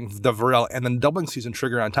 because you're getting the Vorel and then Doubling Season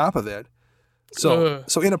trigger on top of it. So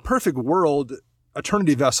in a perfect world,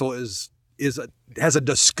 Eternity Vessel has a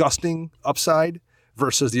disgusting upside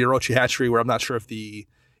versus the Orochi Hatchery, where I'm not sure if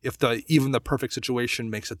even the perfect situation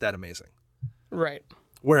makes it that amazing. Right.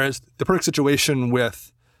 Whereas the perfect situation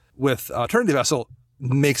with Eternity Vessel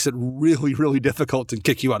makes it really, really difficult to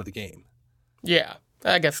kick you out of the game. Yeah,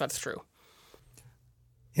 I guess that's true.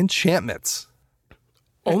 Enchantments.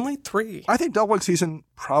 Only 3. I think Doubling Season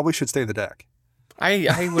probably should stay in the deck.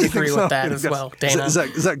 I would agree with that as well, Dana. Is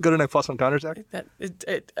that good enough +1 counters deck?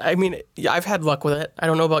 I've had luck with it. I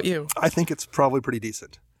don't know about you. I think it's probably pretty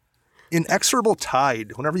decent. Inexorable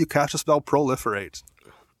Tide. Whenever you cast a spell, proliferate.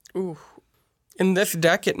 Ooh. In this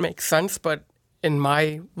deck, it makes sense, but in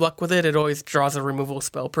my luck with it, it always draws a removal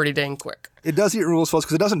spell pretty dang quick. It does eat removal spells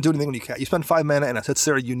because it doesn't do anything when you cast. You spend 5 mana and it sits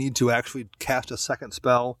there. You need to actually cast a second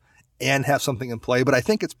spell and have something in play, but I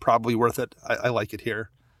think it's probably worth it. I like it here.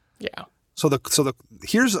 Yeah. So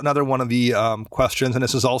here's another one of the questions, and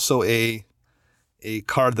this is also a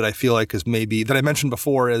card that I feel like is maybe that I mentioned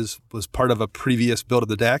before was part of a previous build of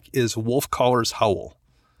the deck. Is Wolfcaller's Howl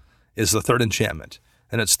is the 3rd enchantment.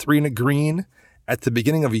 and it's 3 and a green. At the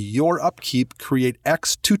beginning of your upkeep, create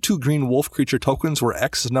X 2/2 green wolf creature tokens where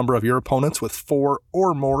X is the number of your opponents with 4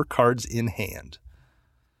 or more cards in hand.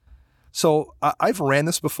 So I've ran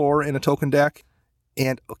this before in a token deck,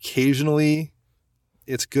 and occasionally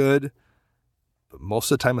it's good, but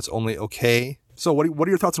most of the time it's only okay. So what are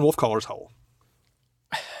your thoughts on Wolfcaller's Howl?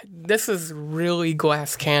 This is really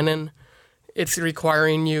glass cannon. It's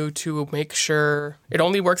requiring you to make sure it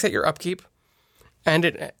only works at your upkeep,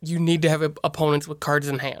 and you need to have opponents with cards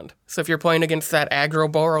in hand. So if you're playing against that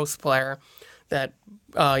aggro Boros player that,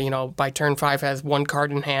 by turn 5 has 1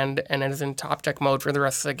 card in hand and is in top deck mode for the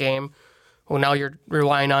rest of the game, well, now you're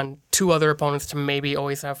relying on 2 other opponents to maybe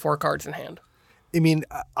always have 4 cards in hand. I mean,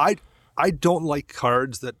 I don't like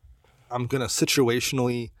cards that I'm going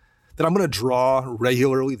to draw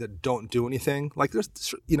regularly that don't do anything. Like there's,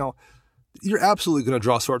 you're absolutely going to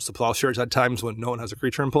draw Swords to Plowshares at times when no one has a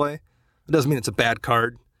creature in play. It doesn't mean it's a bad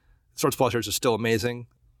card. Swords to Plowshares is still amazing.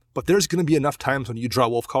 But there's going to be enough times when you draw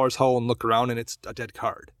Wolfcaller's Howl and look around and it's a dead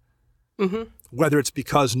card. Mm-hmm. Whether it's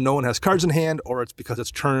because no one has cards in hand or it's because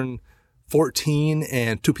it's turn 14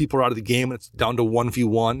 and 2 people are out of the game and it's down to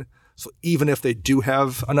 1v1. So even if they do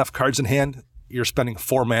have enough cards in hand, you're spending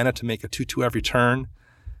 4 mana to make a 2/2 every turn.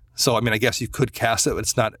 So, I guess you could cast it, but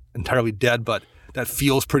it's not entirely dead, but that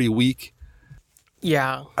feels pretty weak.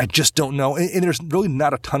 Yeah. I just don't know. And there's really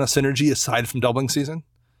not a ton of synergy aside from Doubling Season.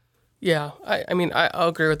 Yeah. I'll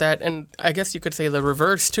agree with that. And I guess you could say the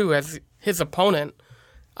reverse, too. As his opponent,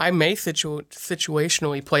 I may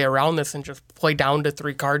situationally play around this and just play down to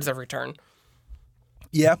 3 cards every turn.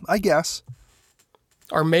 Yeah, I guess.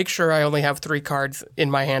 Or make sure I only have 3 cards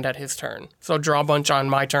in my hand at his turn. So draw a bunch on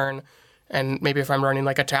my turn. And maybe if I'm running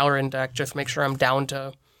like a Talaran deck, just make sure I'm down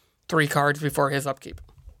to 3 cards before his upkeep.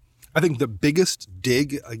 I think the biggest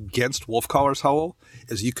dig against Wolfcaller's Howl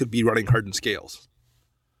is you could be running Hardened Scales.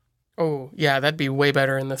 Oh, yeah, that'd be way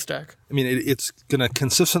better in this deck. It's going to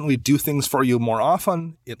consistently do things for you more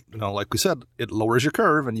often. Like we said, it lowers your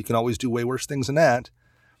curve, and you can always do way worse things than that.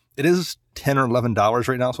 It is $10 or $11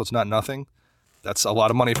 right now, so it's not nothing. That's a lot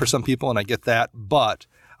of money for some people, and I get that. But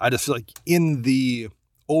I just feel like in the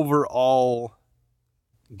overall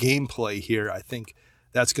gameplay here, I think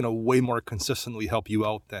that's going to way more consistently help you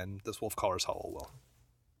out than this Wolfcaller's Howl will.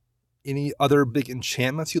 Any other big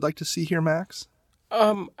enchantments you'd like to see here, Max?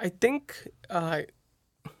 I think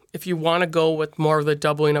if you want to go with more of the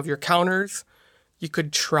doubling of your counters, you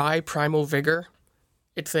could try Primal Vigor.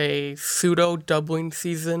 It's a pseudo doubling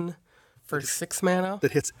season for 6 mana.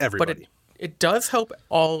 That hits everybody. But it does help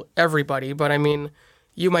everybody, but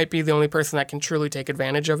you might be the only person that can truly take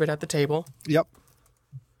advantage of it at the table. Yep.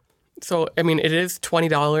 So, it is $20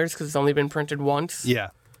 because it's only been printed once. Yeah.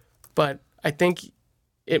 But I think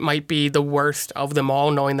it might be the worst of them all,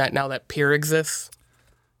 knowing that now that Peer exists.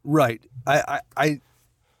 Right.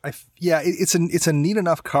 It's a neat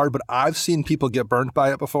enough card, but I've seen people get burned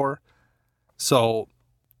by it before. So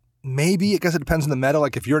maybe, I guess it depends on the meta.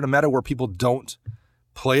 Like if you're in a meta where people don't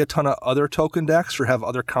play a ton of other token decks or have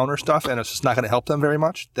other counter stuff and it's just not going to help them very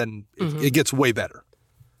much, then it gets way better.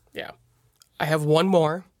 Yeah. I have one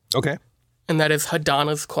more. Okay. And that is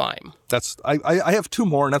Hadana's Climb. I have 2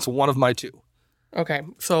 more, and that's one of my 2. Okay.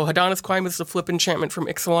 So Hadana's Climb is the flip enchantment from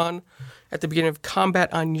Ixalan. At the beginning of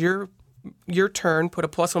combat on your turn, put a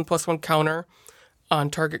 +1/+1 counter on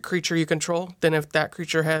target creature you control. Then if that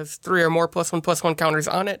creature has 3 or more +1/+1 counters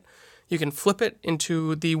on it, you can flip it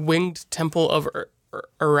into the Winged Temple of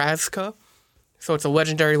Erazka. So it's a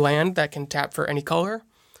legendary land that can tap for any color.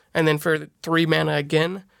 And then for 3 mana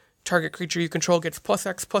again, target creature you control gets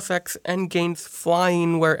 +X/+X and gains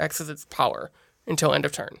flying where X is its power until end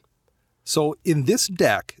of turn. So in this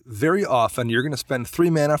deck, very often you're going to spend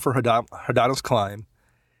 3 mana for Hadana's Climb,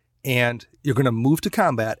 and you're going to move to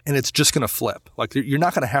combat, and it's just going to flip. Like you're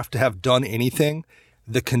not going to have done anything.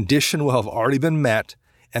 The condition will have already been met,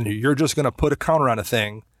 and you're just going to put a counter on a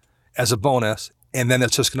thing as a bonus, and then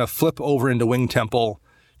it's just going to flip over into Winged Temple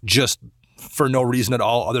just for no reason at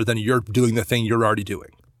all other than you're doing the thing you're already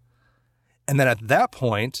doing. And then at that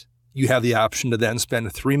point, you have the option to then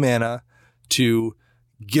spend 3 mana to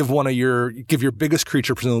give your biggest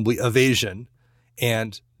creature, presumably evasion,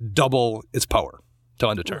 and double its power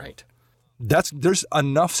till end of turn. Right. There's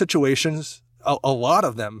enough situations, a lot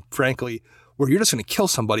of them, frankly, where you're just going to kill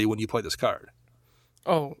somebody when you play this card.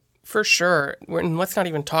 Oh, for sure. And let's not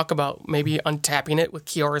even talk about maybe untapping it with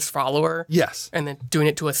Kiora's Follower. Yes. And then doing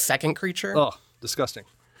it to a second creature. Oh, disgusting.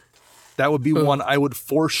 That would be one I would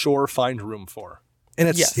for sure find room for. And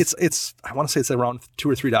it's I want to say it's around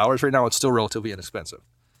 $2 or $3 right now. It's still relatively inexpensive.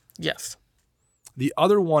 Yes. The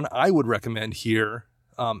other one I would recommend here,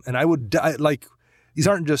 and these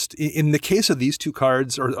aren't just, in the case of these two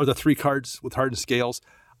cards, or the three cards with Hardened Scales,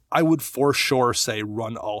 I would for sure say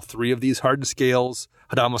run all three of these Hardened Scales,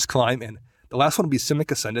 Hadamas Climb, and the last one would be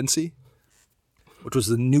Simic Ascendancy, which was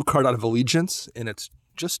the new card out of Allegiance, and it's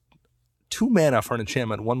just 2 mana for an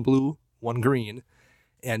enchantment, 1 blue, 1 green,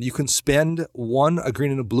 and you can spend a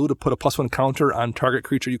green and a blue to put a +1 counter on target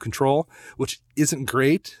creature you control, which isn't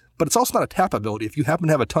great, but it's also not a tap ability. If you happen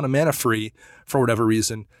to have a ton of mana free for whatever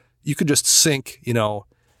reason, you could just sink,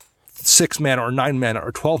 6 mana or 9 mana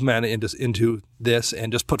or 12 mana into this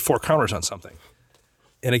and just put 4 counters on something.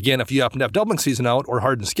 And again, if you happen to have Doubling Season out or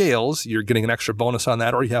Hardened Scales, you're getting an extra bonus on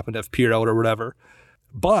that, or you happen to have Peer out or whatever.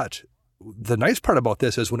 But the nice part about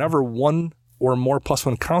this is whenever 1 or more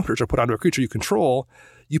 +1 counters are put onto a creature you control,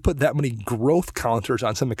 you put that many growth counters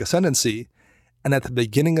on Simic Ascendancy, and at the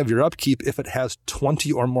beginning of your upkeep, if it has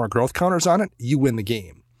 20 or more growth counters on it, you win the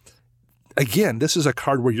game. Again, this is a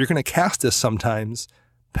card where you're going to cast this sometimes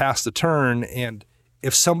past the turn, and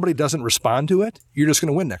if somebody doesn't respond to it, you're just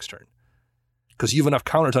going to win next turn. Because you have enough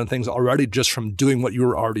counters on things already just from doing what you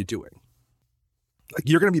were already doing. Like,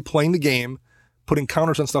 you're going to be playing the game, putting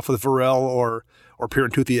counters on stuff with Vorel or Peer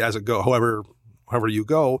and Toothy as it go, however you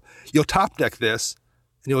go. You'll top deck this,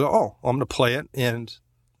 and you'll go, oh, well, I'm going to play it, and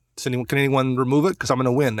can anyone remove it? Because I'm going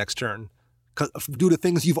to win next turn due to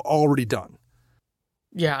things you've already done.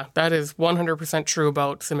 Yeah, that is 100% true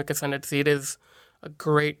about Simic Ascendancy. It is a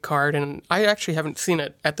great card, and I actually haven't seen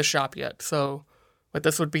it at the shop yet, but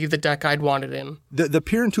this would be the deck I'd want it in. The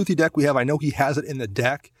Peer and Toothy deck we have, I know he has it in the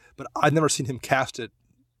deck, but I've never seen him cast it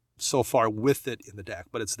so far with it in the deck,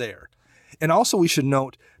 but it's there. And also we should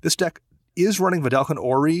note, this deck is running Vidalcan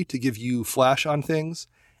Ori to give you flash on things,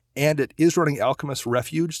 and it is running Alchemist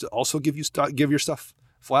Refuge to also give your stuff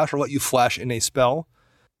flash or let you flash in a spell.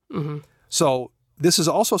 Mm-hmm. So this is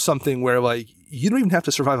also something where, like, you don't even have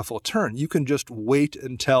to survive a full turn. You can just wait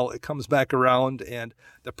until it comes back around, and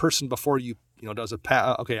the person before you, does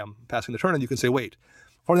okay, I'm passing the turn, and you can say, wait,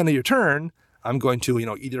 before the end of your turn, I'm going to,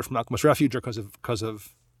 either from Alchemist Refuge or because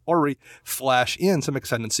of Ori, flash in some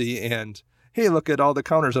Ascendancy, and hey, look at all the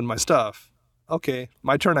counters on my stuff. Okay,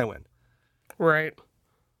 my turn, I win. Right.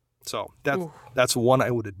 So that's one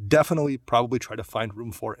I would definitely probably try to find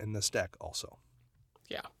room for in this deck also.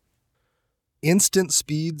 Yeah. Instant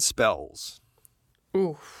speed spells.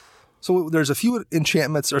 Ooh. So there's a few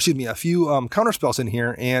enchantments, a few counter spells in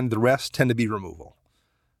here, and the rest tend to be removal.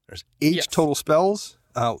 There's 8 total spells.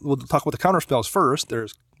 We'll talk about the counter spells first.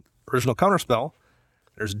 There's original counter spell.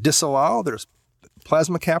 There's Disallow. There's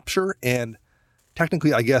Plasma Capture, and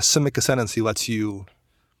technically, I guess Simic Ascendancy lets you.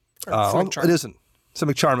 It isn't.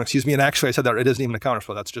 Simic Charm, excuse me. And actually, I said that it isn't even a counter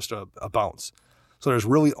spell. That's just a bounce. So there's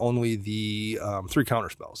really only the 3 counter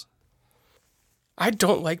spells. I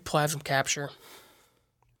don't like Plasma Capture.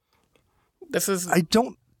 I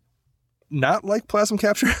don't not like Plasma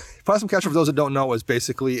Capture. Plasma Capture, for those that don't know, is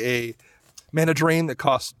basically a mana drain that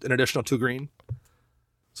costs an additional 2 green.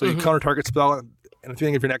 So you counter target spell, and at the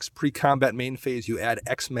beginning of your next pre-combat main phase, you add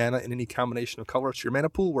X mana in any combination of colors to your mana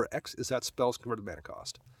pool, where X is that spell's converted mana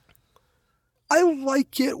cost. I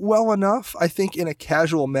like it well enough. I think in a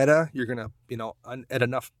casual meta, you're gonna, you're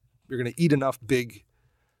gonna eat enough big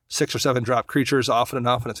 6 or 7 drop creatures often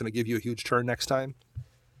enough, and it's gonna give you a huge turn next time.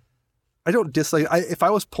 I don't dislike. If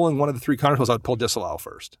I was pulling one of the 3 counter spells, I would pull Disallow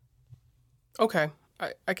first. Okay,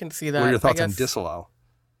 I can see that. What are your thoughts on Disallow?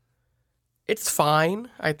 It's fine.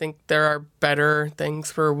 I think there are better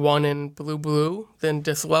things for 1 in blue than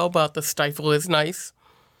Disallow, but the Stifle is nice.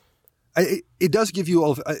 It does give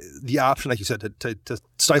you the option, like you said, to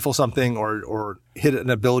stifle something or hit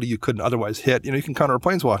an ability you couldn't otherwise hit. You can counter a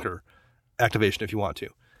Planeswalker activation if you want to.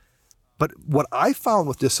 But what I found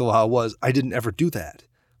with Disallow was I didn't ever do that.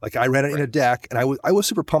 Like, I ran it in a deck, and I was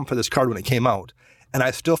super pumped for this card when it came out. And I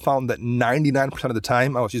still found that 99% of the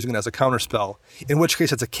time I was using it as a counter spell, in which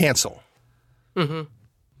case it's a cancel. Mm-hmm.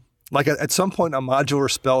 Like, at some point, a modular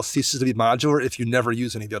spell ceases to be modular if you never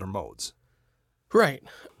use any of the other modes. Right.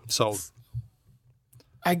 So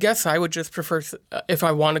I guess I would just prefer, if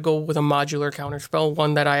I want to go with a modular counter spell,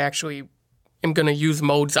 one that I actually am going to use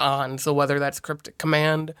modes on. So whether that's Cryptic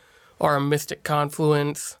Command or a Mystic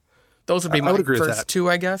Confluence, those would be my first 2,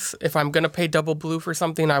 I guess. If I'm going to pay double blue for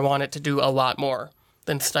something, I want it to do a lot more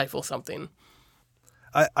than stifle something.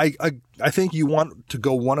 I think you want to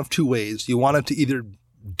go one of 2 ways. You want it to either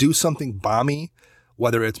do something bomby,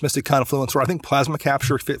 whether it's Mystic Confluence, or I think Plasma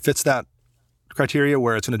Capture fits that criteria,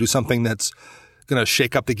 where it's going to do something that's going to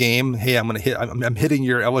shake up the game. Hey, I'm hitting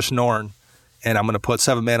your Elish Norn, and I'm going to put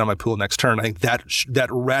 7 mana on my pool next turn. I think that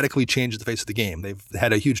radically changes the face of the game. They've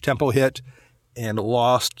had a huge tempo hit, and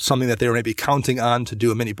lost something that they were maybe counting on to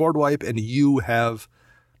do a mini board wipe, and you have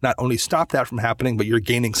not only stopped that from happening, but you're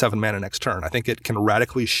gaining 7 mana next turn. I think it can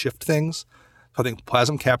radically shift things. So I think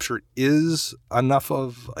Plasm Capture is enough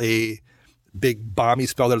of a big bomby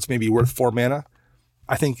spell that it's maybe worth 4 mana.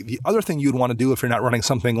 I think the other thing you'd want to do if you're not running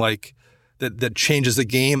something like that changes the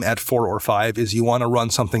game at 4 or 5 is you want to run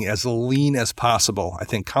something as lean as possible. I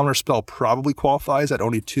think Counterspell probably qualifies at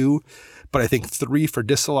only 2, but I think 3 for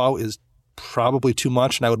Disallow is probably too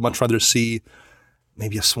much, and I would much rather see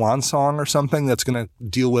maybe a Swan Song or something that's going to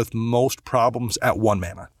deal with most problems at 1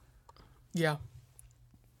 mana. Yeah.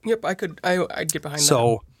 Yep, I'd get behind that.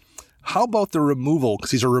 So how about the removal? Because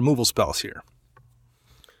these are removal spells here.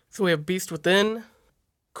 So we have Beast Within,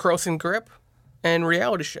 Corrosive Grip, and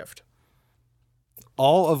Reality Shift.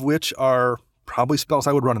 All of which are probably spells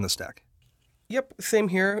I would run in this deck. Yep, same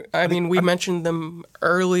here. I mean, we mentioned them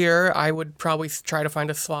earlier. I would probably try to find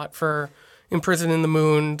a slot for Imprison in the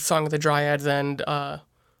Moon, Song of the Dryads, and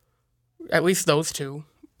at least those 2.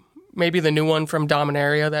 Maybe the new one from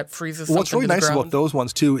Dominaria that freezes something What's really nice about those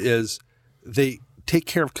ones, too, is they take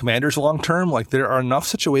care of commanders long term. Like, there are enough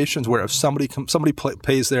situations where if somebody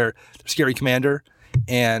plays their scary commander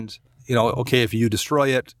and, okay, if you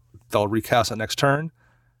destroy it, they'll recast it next turn.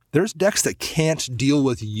 There's decks that can't deal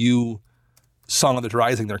with you Song of the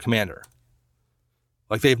Rising their commander.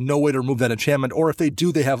 Like, they have no way to remove that enchantment, or if they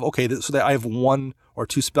do, they have, so that I have 1 or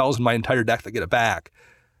 2 spells in my entire deck that get it back.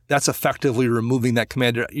 That's effectively removing that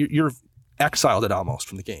commander. You're exiled it almost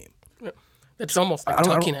from the game. It's almost like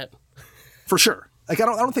tucking it. For sure. Like, I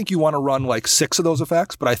don't think you want to run like 6 of those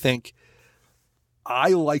effects, but I think I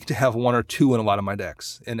like to have 1 or 2 in a lot of my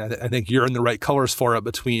decks. And I think you're in the right colors for it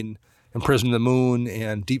between Imprison the Moon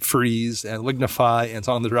and Deep Freeze and Lignify and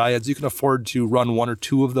Song of the Dryads. You can afford to run 1 or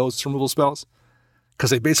 2 of those removal spells because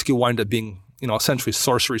they basically wind up being, essentially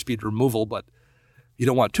sorcery speed removal, but you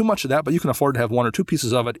don't want too much of that, but you can afford to have 1 or 2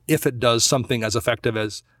 pieces of it if it does something as effective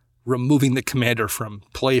as removing the commander from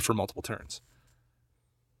play for multiple turns.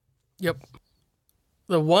 Yep.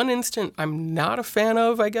 The one instant I'm not a fan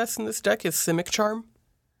of, I guess, in this deck is Simic Charm.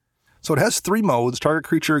 So it has 3 modes. Target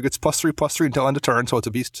creature gets +3/+3 until end of turn, so it's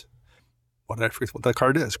a beast. What did I forget what that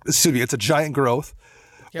card is? Excuse me, it's a giant growth.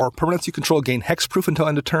 Yep. Or permanents you control gain hexproof until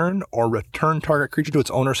end of turn, or return target creature to its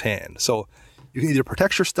owner's hand. So you can either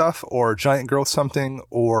protect your stuff, or giant growth something,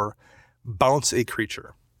 or bounce a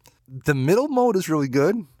creature. The middle mode is really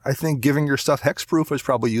good. I think giving your stuff hexproof is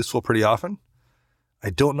probably useful pretty often. I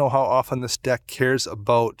don't know how often this deck cares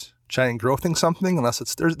about giant growthing something, unless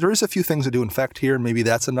there is a few things that do infect here, and maybe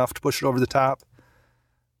that's enough to push it over the top.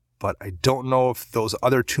 But I don't know if those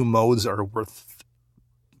other 2 modes are worth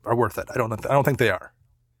it. I don't think they are.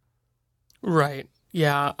 Right.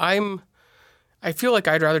 Yeah. I feel like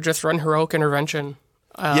I'd rather just run Heroic Intervention.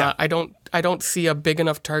 Yeah. I don't see a big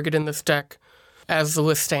enough target in this deck as the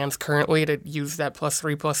list stands currently to use that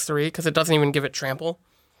 +3/+3 because it doesn't even give it trample.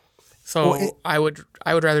 So I would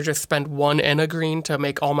rather just spend 1 and a green to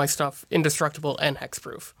make all my stuff indestructible and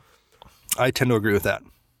hexproof. I tend to agree with that.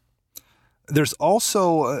 There's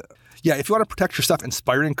also, if you want to protect your stuff,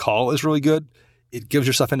 Inspiring Call is really good. It gives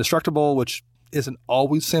your stuff indestructible, which isn't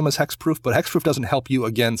always the same as hexproof, but hexproof doesn't help you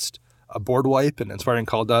against a board wipe, and Inspiring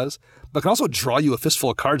Call does. But it can also draw you a fistful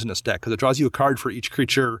of cards in this deck, because it draws you a card for each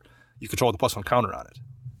creature you control with a +1 counter on it.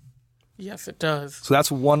 Yes, it does. So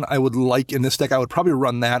that's one I would like in this deck. I would probably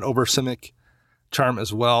run that over Simic Charm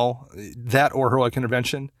as well, that or Heroic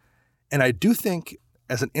Intervention. And I do think,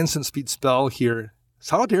 as an instant speed spell here,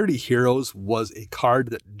 Solidarity Heroes was a card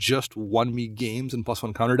that just won me games in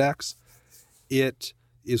 +1 counter decks. It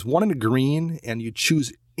is 1 and a green, and you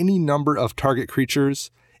choose any number of target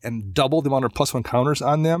creatures and double the amount of +1 counters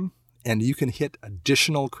on them, and you can hit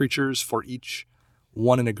additional creatures for each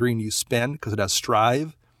 1 and a green you spend because it has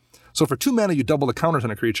Strive. So for 2 mana, you double the counters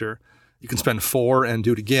on a creature. You can spend 4 and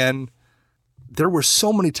do it again. There were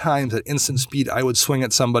so many times at instant speed I would swing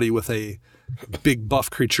at somebody with a big buff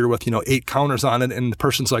creature with, 8 counters on it, and the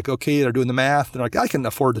person's like, okay, they're doing the math. They're like, I can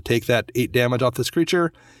afford to take that 8 damage off this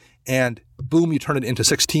creature. And boom, you turn it into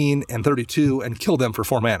 16 and 32 and kill them for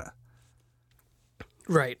 4 mana.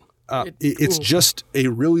 Right. It's just a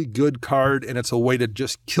really good card, and it's a way to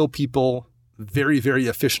just kill people very, very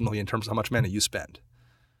efficiently in terms of how much mana you spend.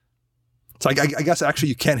 So I guess actually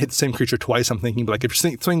you can't hit the same creature twice, I'm thinking, but like if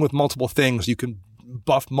you're swinging with multiple things, you can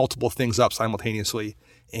buff multiple things up simultaneously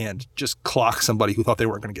and just clock somebody who thought they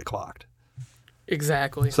weren't going to get clocked.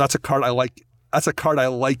 Exactly. So that's a card I like. That's a card I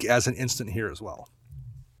like as an instant here as well.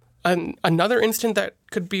 Another instant that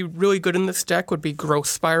could be really good in this deck would be Growth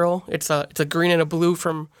Spiral. It's a green and a blue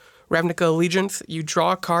from Ravnica Allegiance. You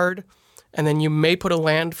draw a card, and then you may put a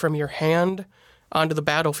land from your hand onto the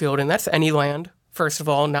battlefield, and that's any land, first of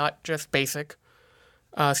all, not just basic.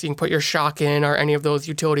 So you can put your shock in or any of those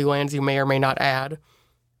utility lands you may or may not add.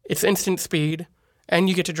 It's instant speed, and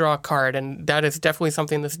you get to draw a card, and that is definitely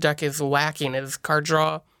something this deck is lacking, is card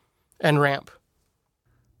draw and ramp.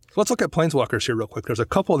 Let's look at Planeswalkers here real quick. There's a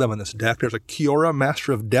couple of them in this deck. There's a Kiora,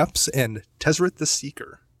 Master of Depths, and Tezzeret the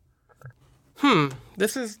Seeker.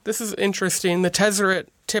 This is interesting. The Tezzeret,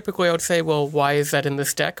 typically I would say, well, why is that in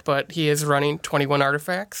this deck? But he is running 21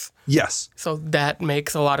 artifacts. Yes. So that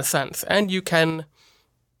makes a lot of sense. And you can,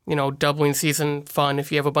 doubling season fun.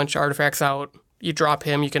 If you have a bunch of artifacts out, you drop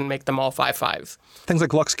him, you can make them all 5/5s. Things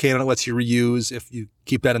like Lux Cannon lets you reuse. If you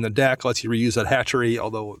keep that in the deck, lets you reuse that hatchery,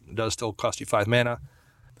 although it does still cost you 5 mana.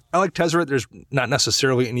 I like Tezzeret. There's not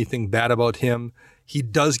necessarily anything bad about him. He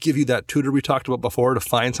does give you that tutor we talked about before to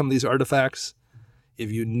find some of these artifacts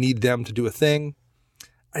if you need them to do a thing.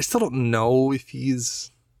 I still don't know if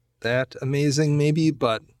he's that amazing, maybe,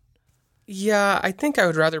 but... Yeah, I think I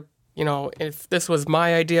would rather, if this was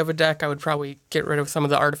my idea of a deck, I would probably get rid of some of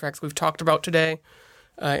the artifacts we've talked about today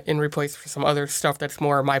in replace for some other stuff that's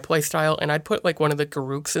more my play style. And I'd put like one of the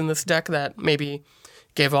Garuks in this deck that maybe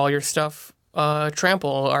gave all your stuff trample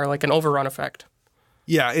or like an overrun effect.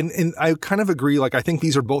 Yeah, and I kind of agree. Like, I think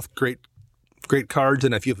these are both great cards,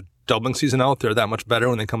 and if you have doubling season out, they're that much better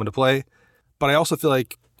when they come into play. But I also feel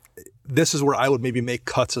like this is where I would maybe make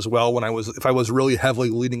cuts as well if I was really heavily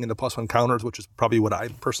leading into +1 counters, which is probably what I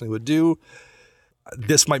personally would do.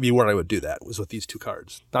 This might be where I would do that, was with these two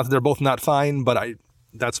cards. Not that they're both not fine, but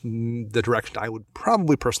that's the direction I would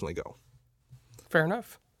probably personally go. Fair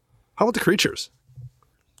enough. How about the creatures?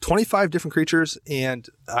 25 different creatures, and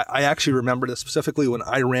I actually remember this specifically when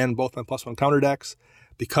I ran both my +1 counter decks,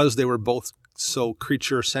 because they were both so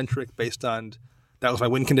creature-centric based on, that was my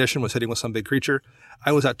win condition, was hitting with some big creature.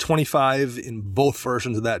 I was at 25 in both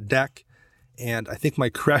versions of that deck, and I think my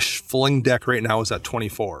Kresh Fling deck right now is at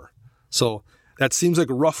 24. So that seems like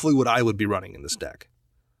roughly what I would be running in this deck.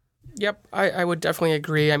 Yep, I would definitely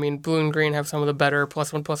agree. I mean, blue and green have some of the better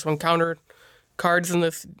 +1/+1 counter cards in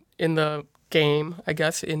the game, I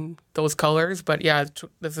guess, in those colors. But yeah,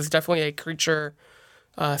 this is definitely a creature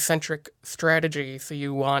centric strategy. So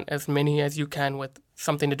you want as many as you can with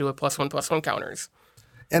something to do with +1/+1 counters.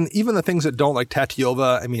 And even the things that don't, like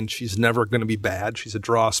Tatyova, I mean, she's never going to be bad. She's a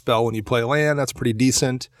draw spell when you play land. That's pretty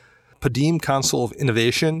decent. Padim, Console of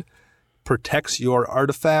Innovation, protects your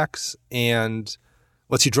artifacts and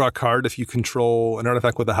lets you draw a card if you control an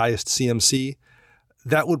artifact with the highest CMC.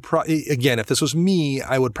 That would again, if this was me,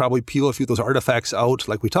 I would probably peel a few of those artifacts out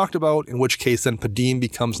like we talked about, in which case then Padim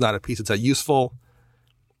becomes not a piece that's that useful.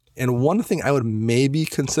 And one thing I would maybe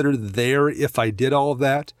consider there if I did all of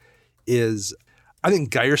that is I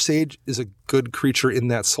think Gyre Sage is a good creature in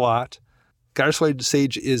that slot. Gyre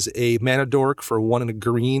Sage is a mana dork for 1 and a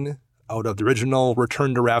green out of the original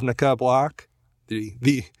Return to Ravnica block.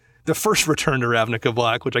 The first Return to Ravnica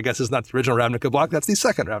block, which I guess is not the original Ravnica block, that's the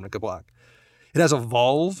second Ravnica block. It has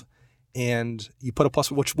Evolve, and you put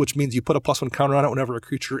a which means you put a +1 counter on it whenever a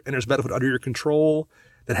creature enters battlefield under your control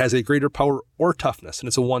that has a greater power or toughness, and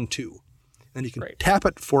it's a 1/2. And you can tap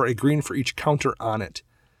it for a green for each counter on it.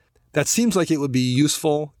 That seems like it would be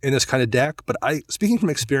useful in this kind of deck, but speaking from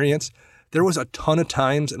experience, there was a ton of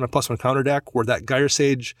times in my +1 counter deck where that Gyre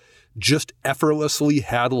Sage just effortlessly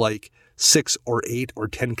had like 6 or 8 or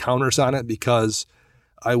 10 counters on it because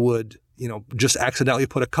I would, just accidentally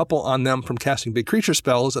put a couple on them from casting big creature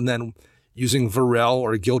spells and then using Vorel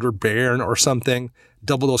or Gilder Bairn or something,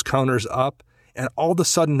 double those counters up. And all of a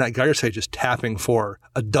sudden that Gyre Sage is tapping for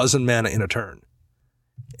a dozen mana in a turn.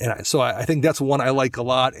 And so I think that's one I like a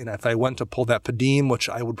lot. And if I went to pull that Padim, which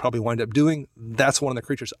I would probably wind up doing, that's one of the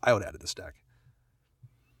creatures I would add to this deck.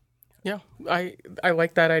 Yeah, I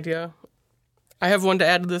like that idea. I have one to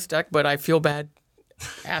add to this deck, but I feel bad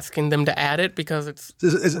asking them to add it because it's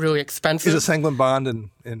really expensive. Is it Sanguine Bond and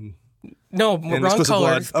no, and wrong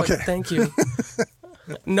colors, blood? Okay. But thank you.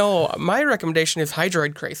 No, my recommendation is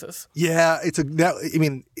Hydroid Krasis. Yeah, it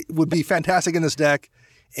would be fantastic in this deck,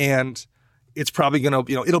 and it's probably going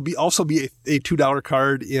to, it'll also be a $2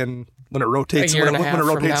 card when it rotates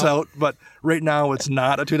out, but right now it's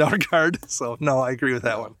not a $2 card. So no, I agree with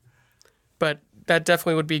that one. But that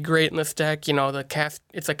definitely would be great in this deck.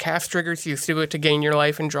 It's a cast trigger, so you do it to gain your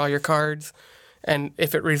life and draw your cards. And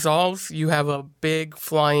if it resolves, you have a big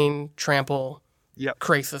flying trample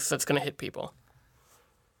Krasis that's going to hit people.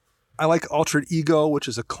 I like Altered Ego, which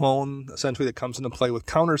is a clone, essentially, that comes into play with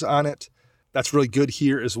counters on it. That's really good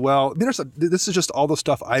here as well. I mean, this is just all the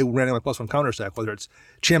stuff I ran in my +1 counter stack, whether it's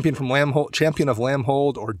Champion of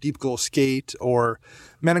Lambhold, or Deep Glow Skate, or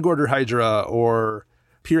Managorder Hydra, or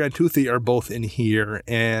Pier and Toothy are both in here,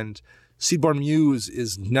 and Seedborn Muse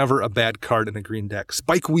is never a bad card in a green deck.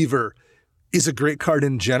 Spike Weaver is a great card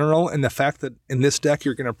in general, and the fact that in this deck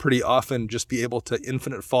you're going to pretty often just be able to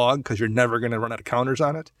infinite fog because you're never going to run out of counters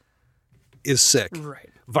on it is sick. Right.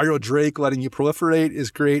 Viral Drake letting you proliferate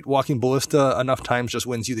is great. Walking Ballista enough times just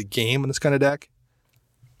wins you the game in this kind of deck.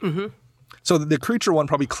 Mm-hmm. So the creature one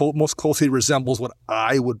probably most closely resembles what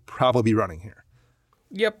I would probably be running here.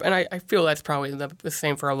 Yep, and I feel that's probably the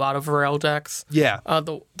same for a lot of Vorel decks. Yeah.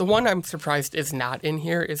 The one I'm surprised is not in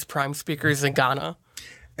here is Prime Speaker Zagana,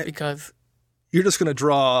 because... You're just going to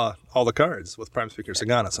draw all the cards with Prime Speaker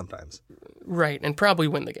Zagana sometimes. Right, and probably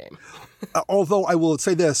win the game. Although I will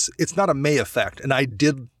say this, it's not a May effect, and I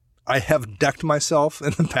have decked myself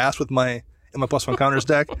in the past with my +1 counters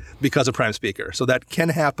deck because of Prime Speaker. So that can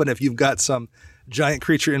happen if you've got some giant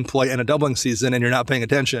creature in play in a doubling season and you're not paying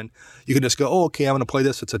attention. You can just go, oh, okay, I'm going to play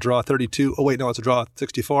this. It's a draw 32. Oh, wait, no, it's a draw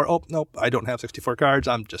 64. Oh, nope, I don't have 64 cards.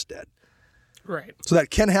 I'm just dead. Right. So that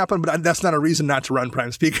can happen, but that's not a reason not to run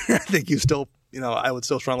Prime Speaker. I think you still, I would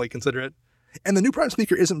still strongly consider it. And the new Prime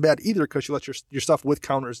Speaker isn't bad either because you let your stuff with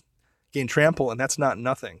counters gain trample, and that's not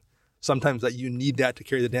nothing. Sometimes that you need that to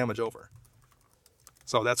carry the damage over.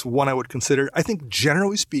 So that's one I would consider. I think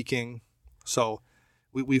generally speaking, so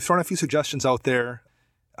we've thrown a few suggestions out there.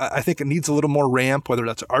 I think it needs a little more ramp, whether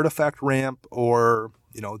that's artifact ramp or,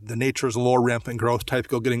 the nature's lore ramp and growth type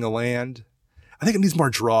go getting a land. I think it needs more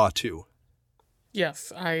draw too.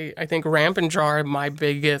 Yes, I think ramp and draw are my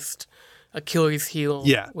biggest Achilles heel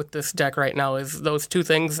with this deck right now. Is those two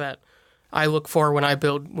things that I look for when I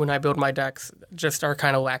build my decks just are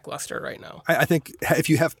kind of lackluster right now. I think if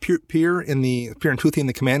you have Pier and Toothy in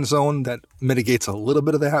the command zone, that mitigates a little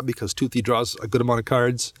bit of that because Toothy draws a good amount of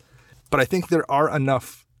cards. But I think there are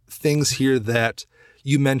enough things here that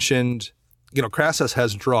you mentioned. Crassus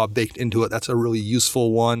has draw baked into it. That's a really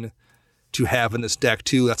useful one to have in this deck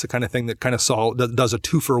too. That's the kind of thing that kind of does a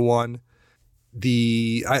 2-for-1.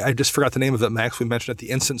 I just forgot the name of it, Max. We mentioned it,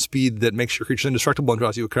 the instant speed that makes your creature indestructible and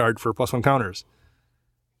draws you a card for +1 counters.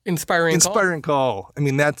 Inspiring Call. I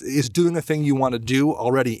mean, that is doing a thing you want to do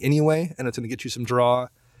already anyway, and it's going to get you some draw.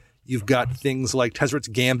 You've got things like Tezret's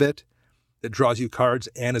Gambit that draws you cards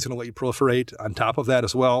and is going to let you proliferate on top of that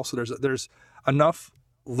as well. So there's enough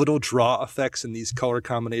little draw effects in these color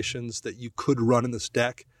combinations that you could run in this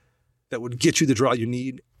deck that would get you the draw you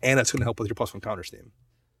need, and it's going to help with your +1 counters theme.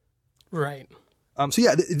 Right.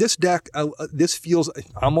 This deck, this feels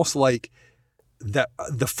almost like that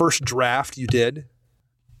the first draft you did,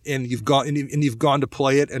 and you've gone to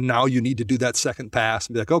play it, and now you need to do that second pass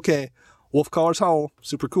and be like, okay, Wolfcaller's Howl,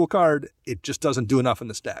 super cool card. It just doesn't do enough in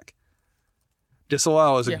this deck.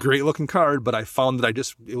 Disallow is a great looking card, but I found that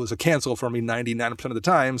it was a cancel for me 99% of the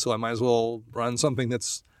time, so I might as well run something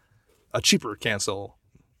that's a cheaper cancel.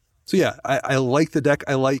 So yeah, I like the deck.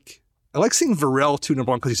 I like seeing Vorel too, number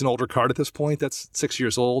one, because he's an older card at this point. That's 6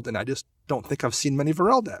 years old, and I just don't think I've seen many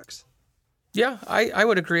Vorel decks. Yeah, I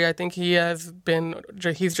would agree. I think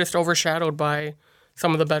he's just overshadowed by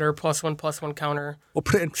some of the better +1/+1 counter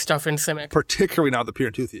stuff in Simic. Particularly now that Pier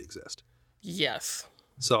and Toothy exist. Yes.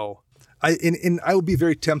 So I would be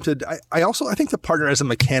very tempted. I think the partner as a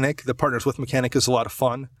mechanic, the partners with mechanic is a lot of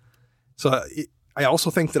fun. So I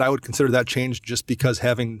also think that I would consider that change just because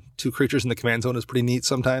having two creatures in the command zone is pretty neat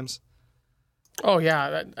sometimes. Oh,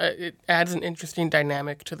 yeah. It adds an interesting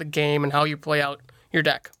dynamic to the game and how you play out your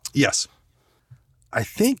deck. Yes. I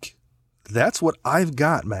think that's what I've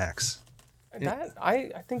got, Max.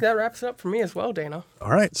 I think that wraps it up for me as well, Dana.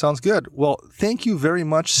 All right. Sounds good. Well, thank you very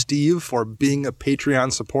much, Steve, for being a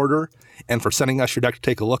Patreon supporter and for sending us your deck to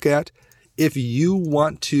take a look at. If you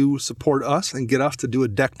want to support us and get us to do a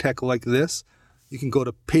deck tech like this, you can go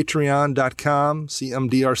to patreon.com,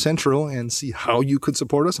 CMDR Central, and see how you could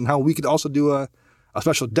support us and how we could also do a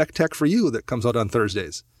special deck tech for you that comes out on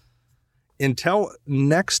Thursdays. Until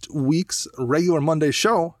next week's regular Monday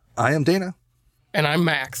show, I am Dana. And I'm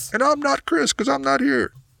Max. And I'm not Chris because I'm not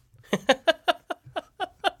here.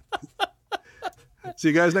 See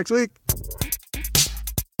you guys next week.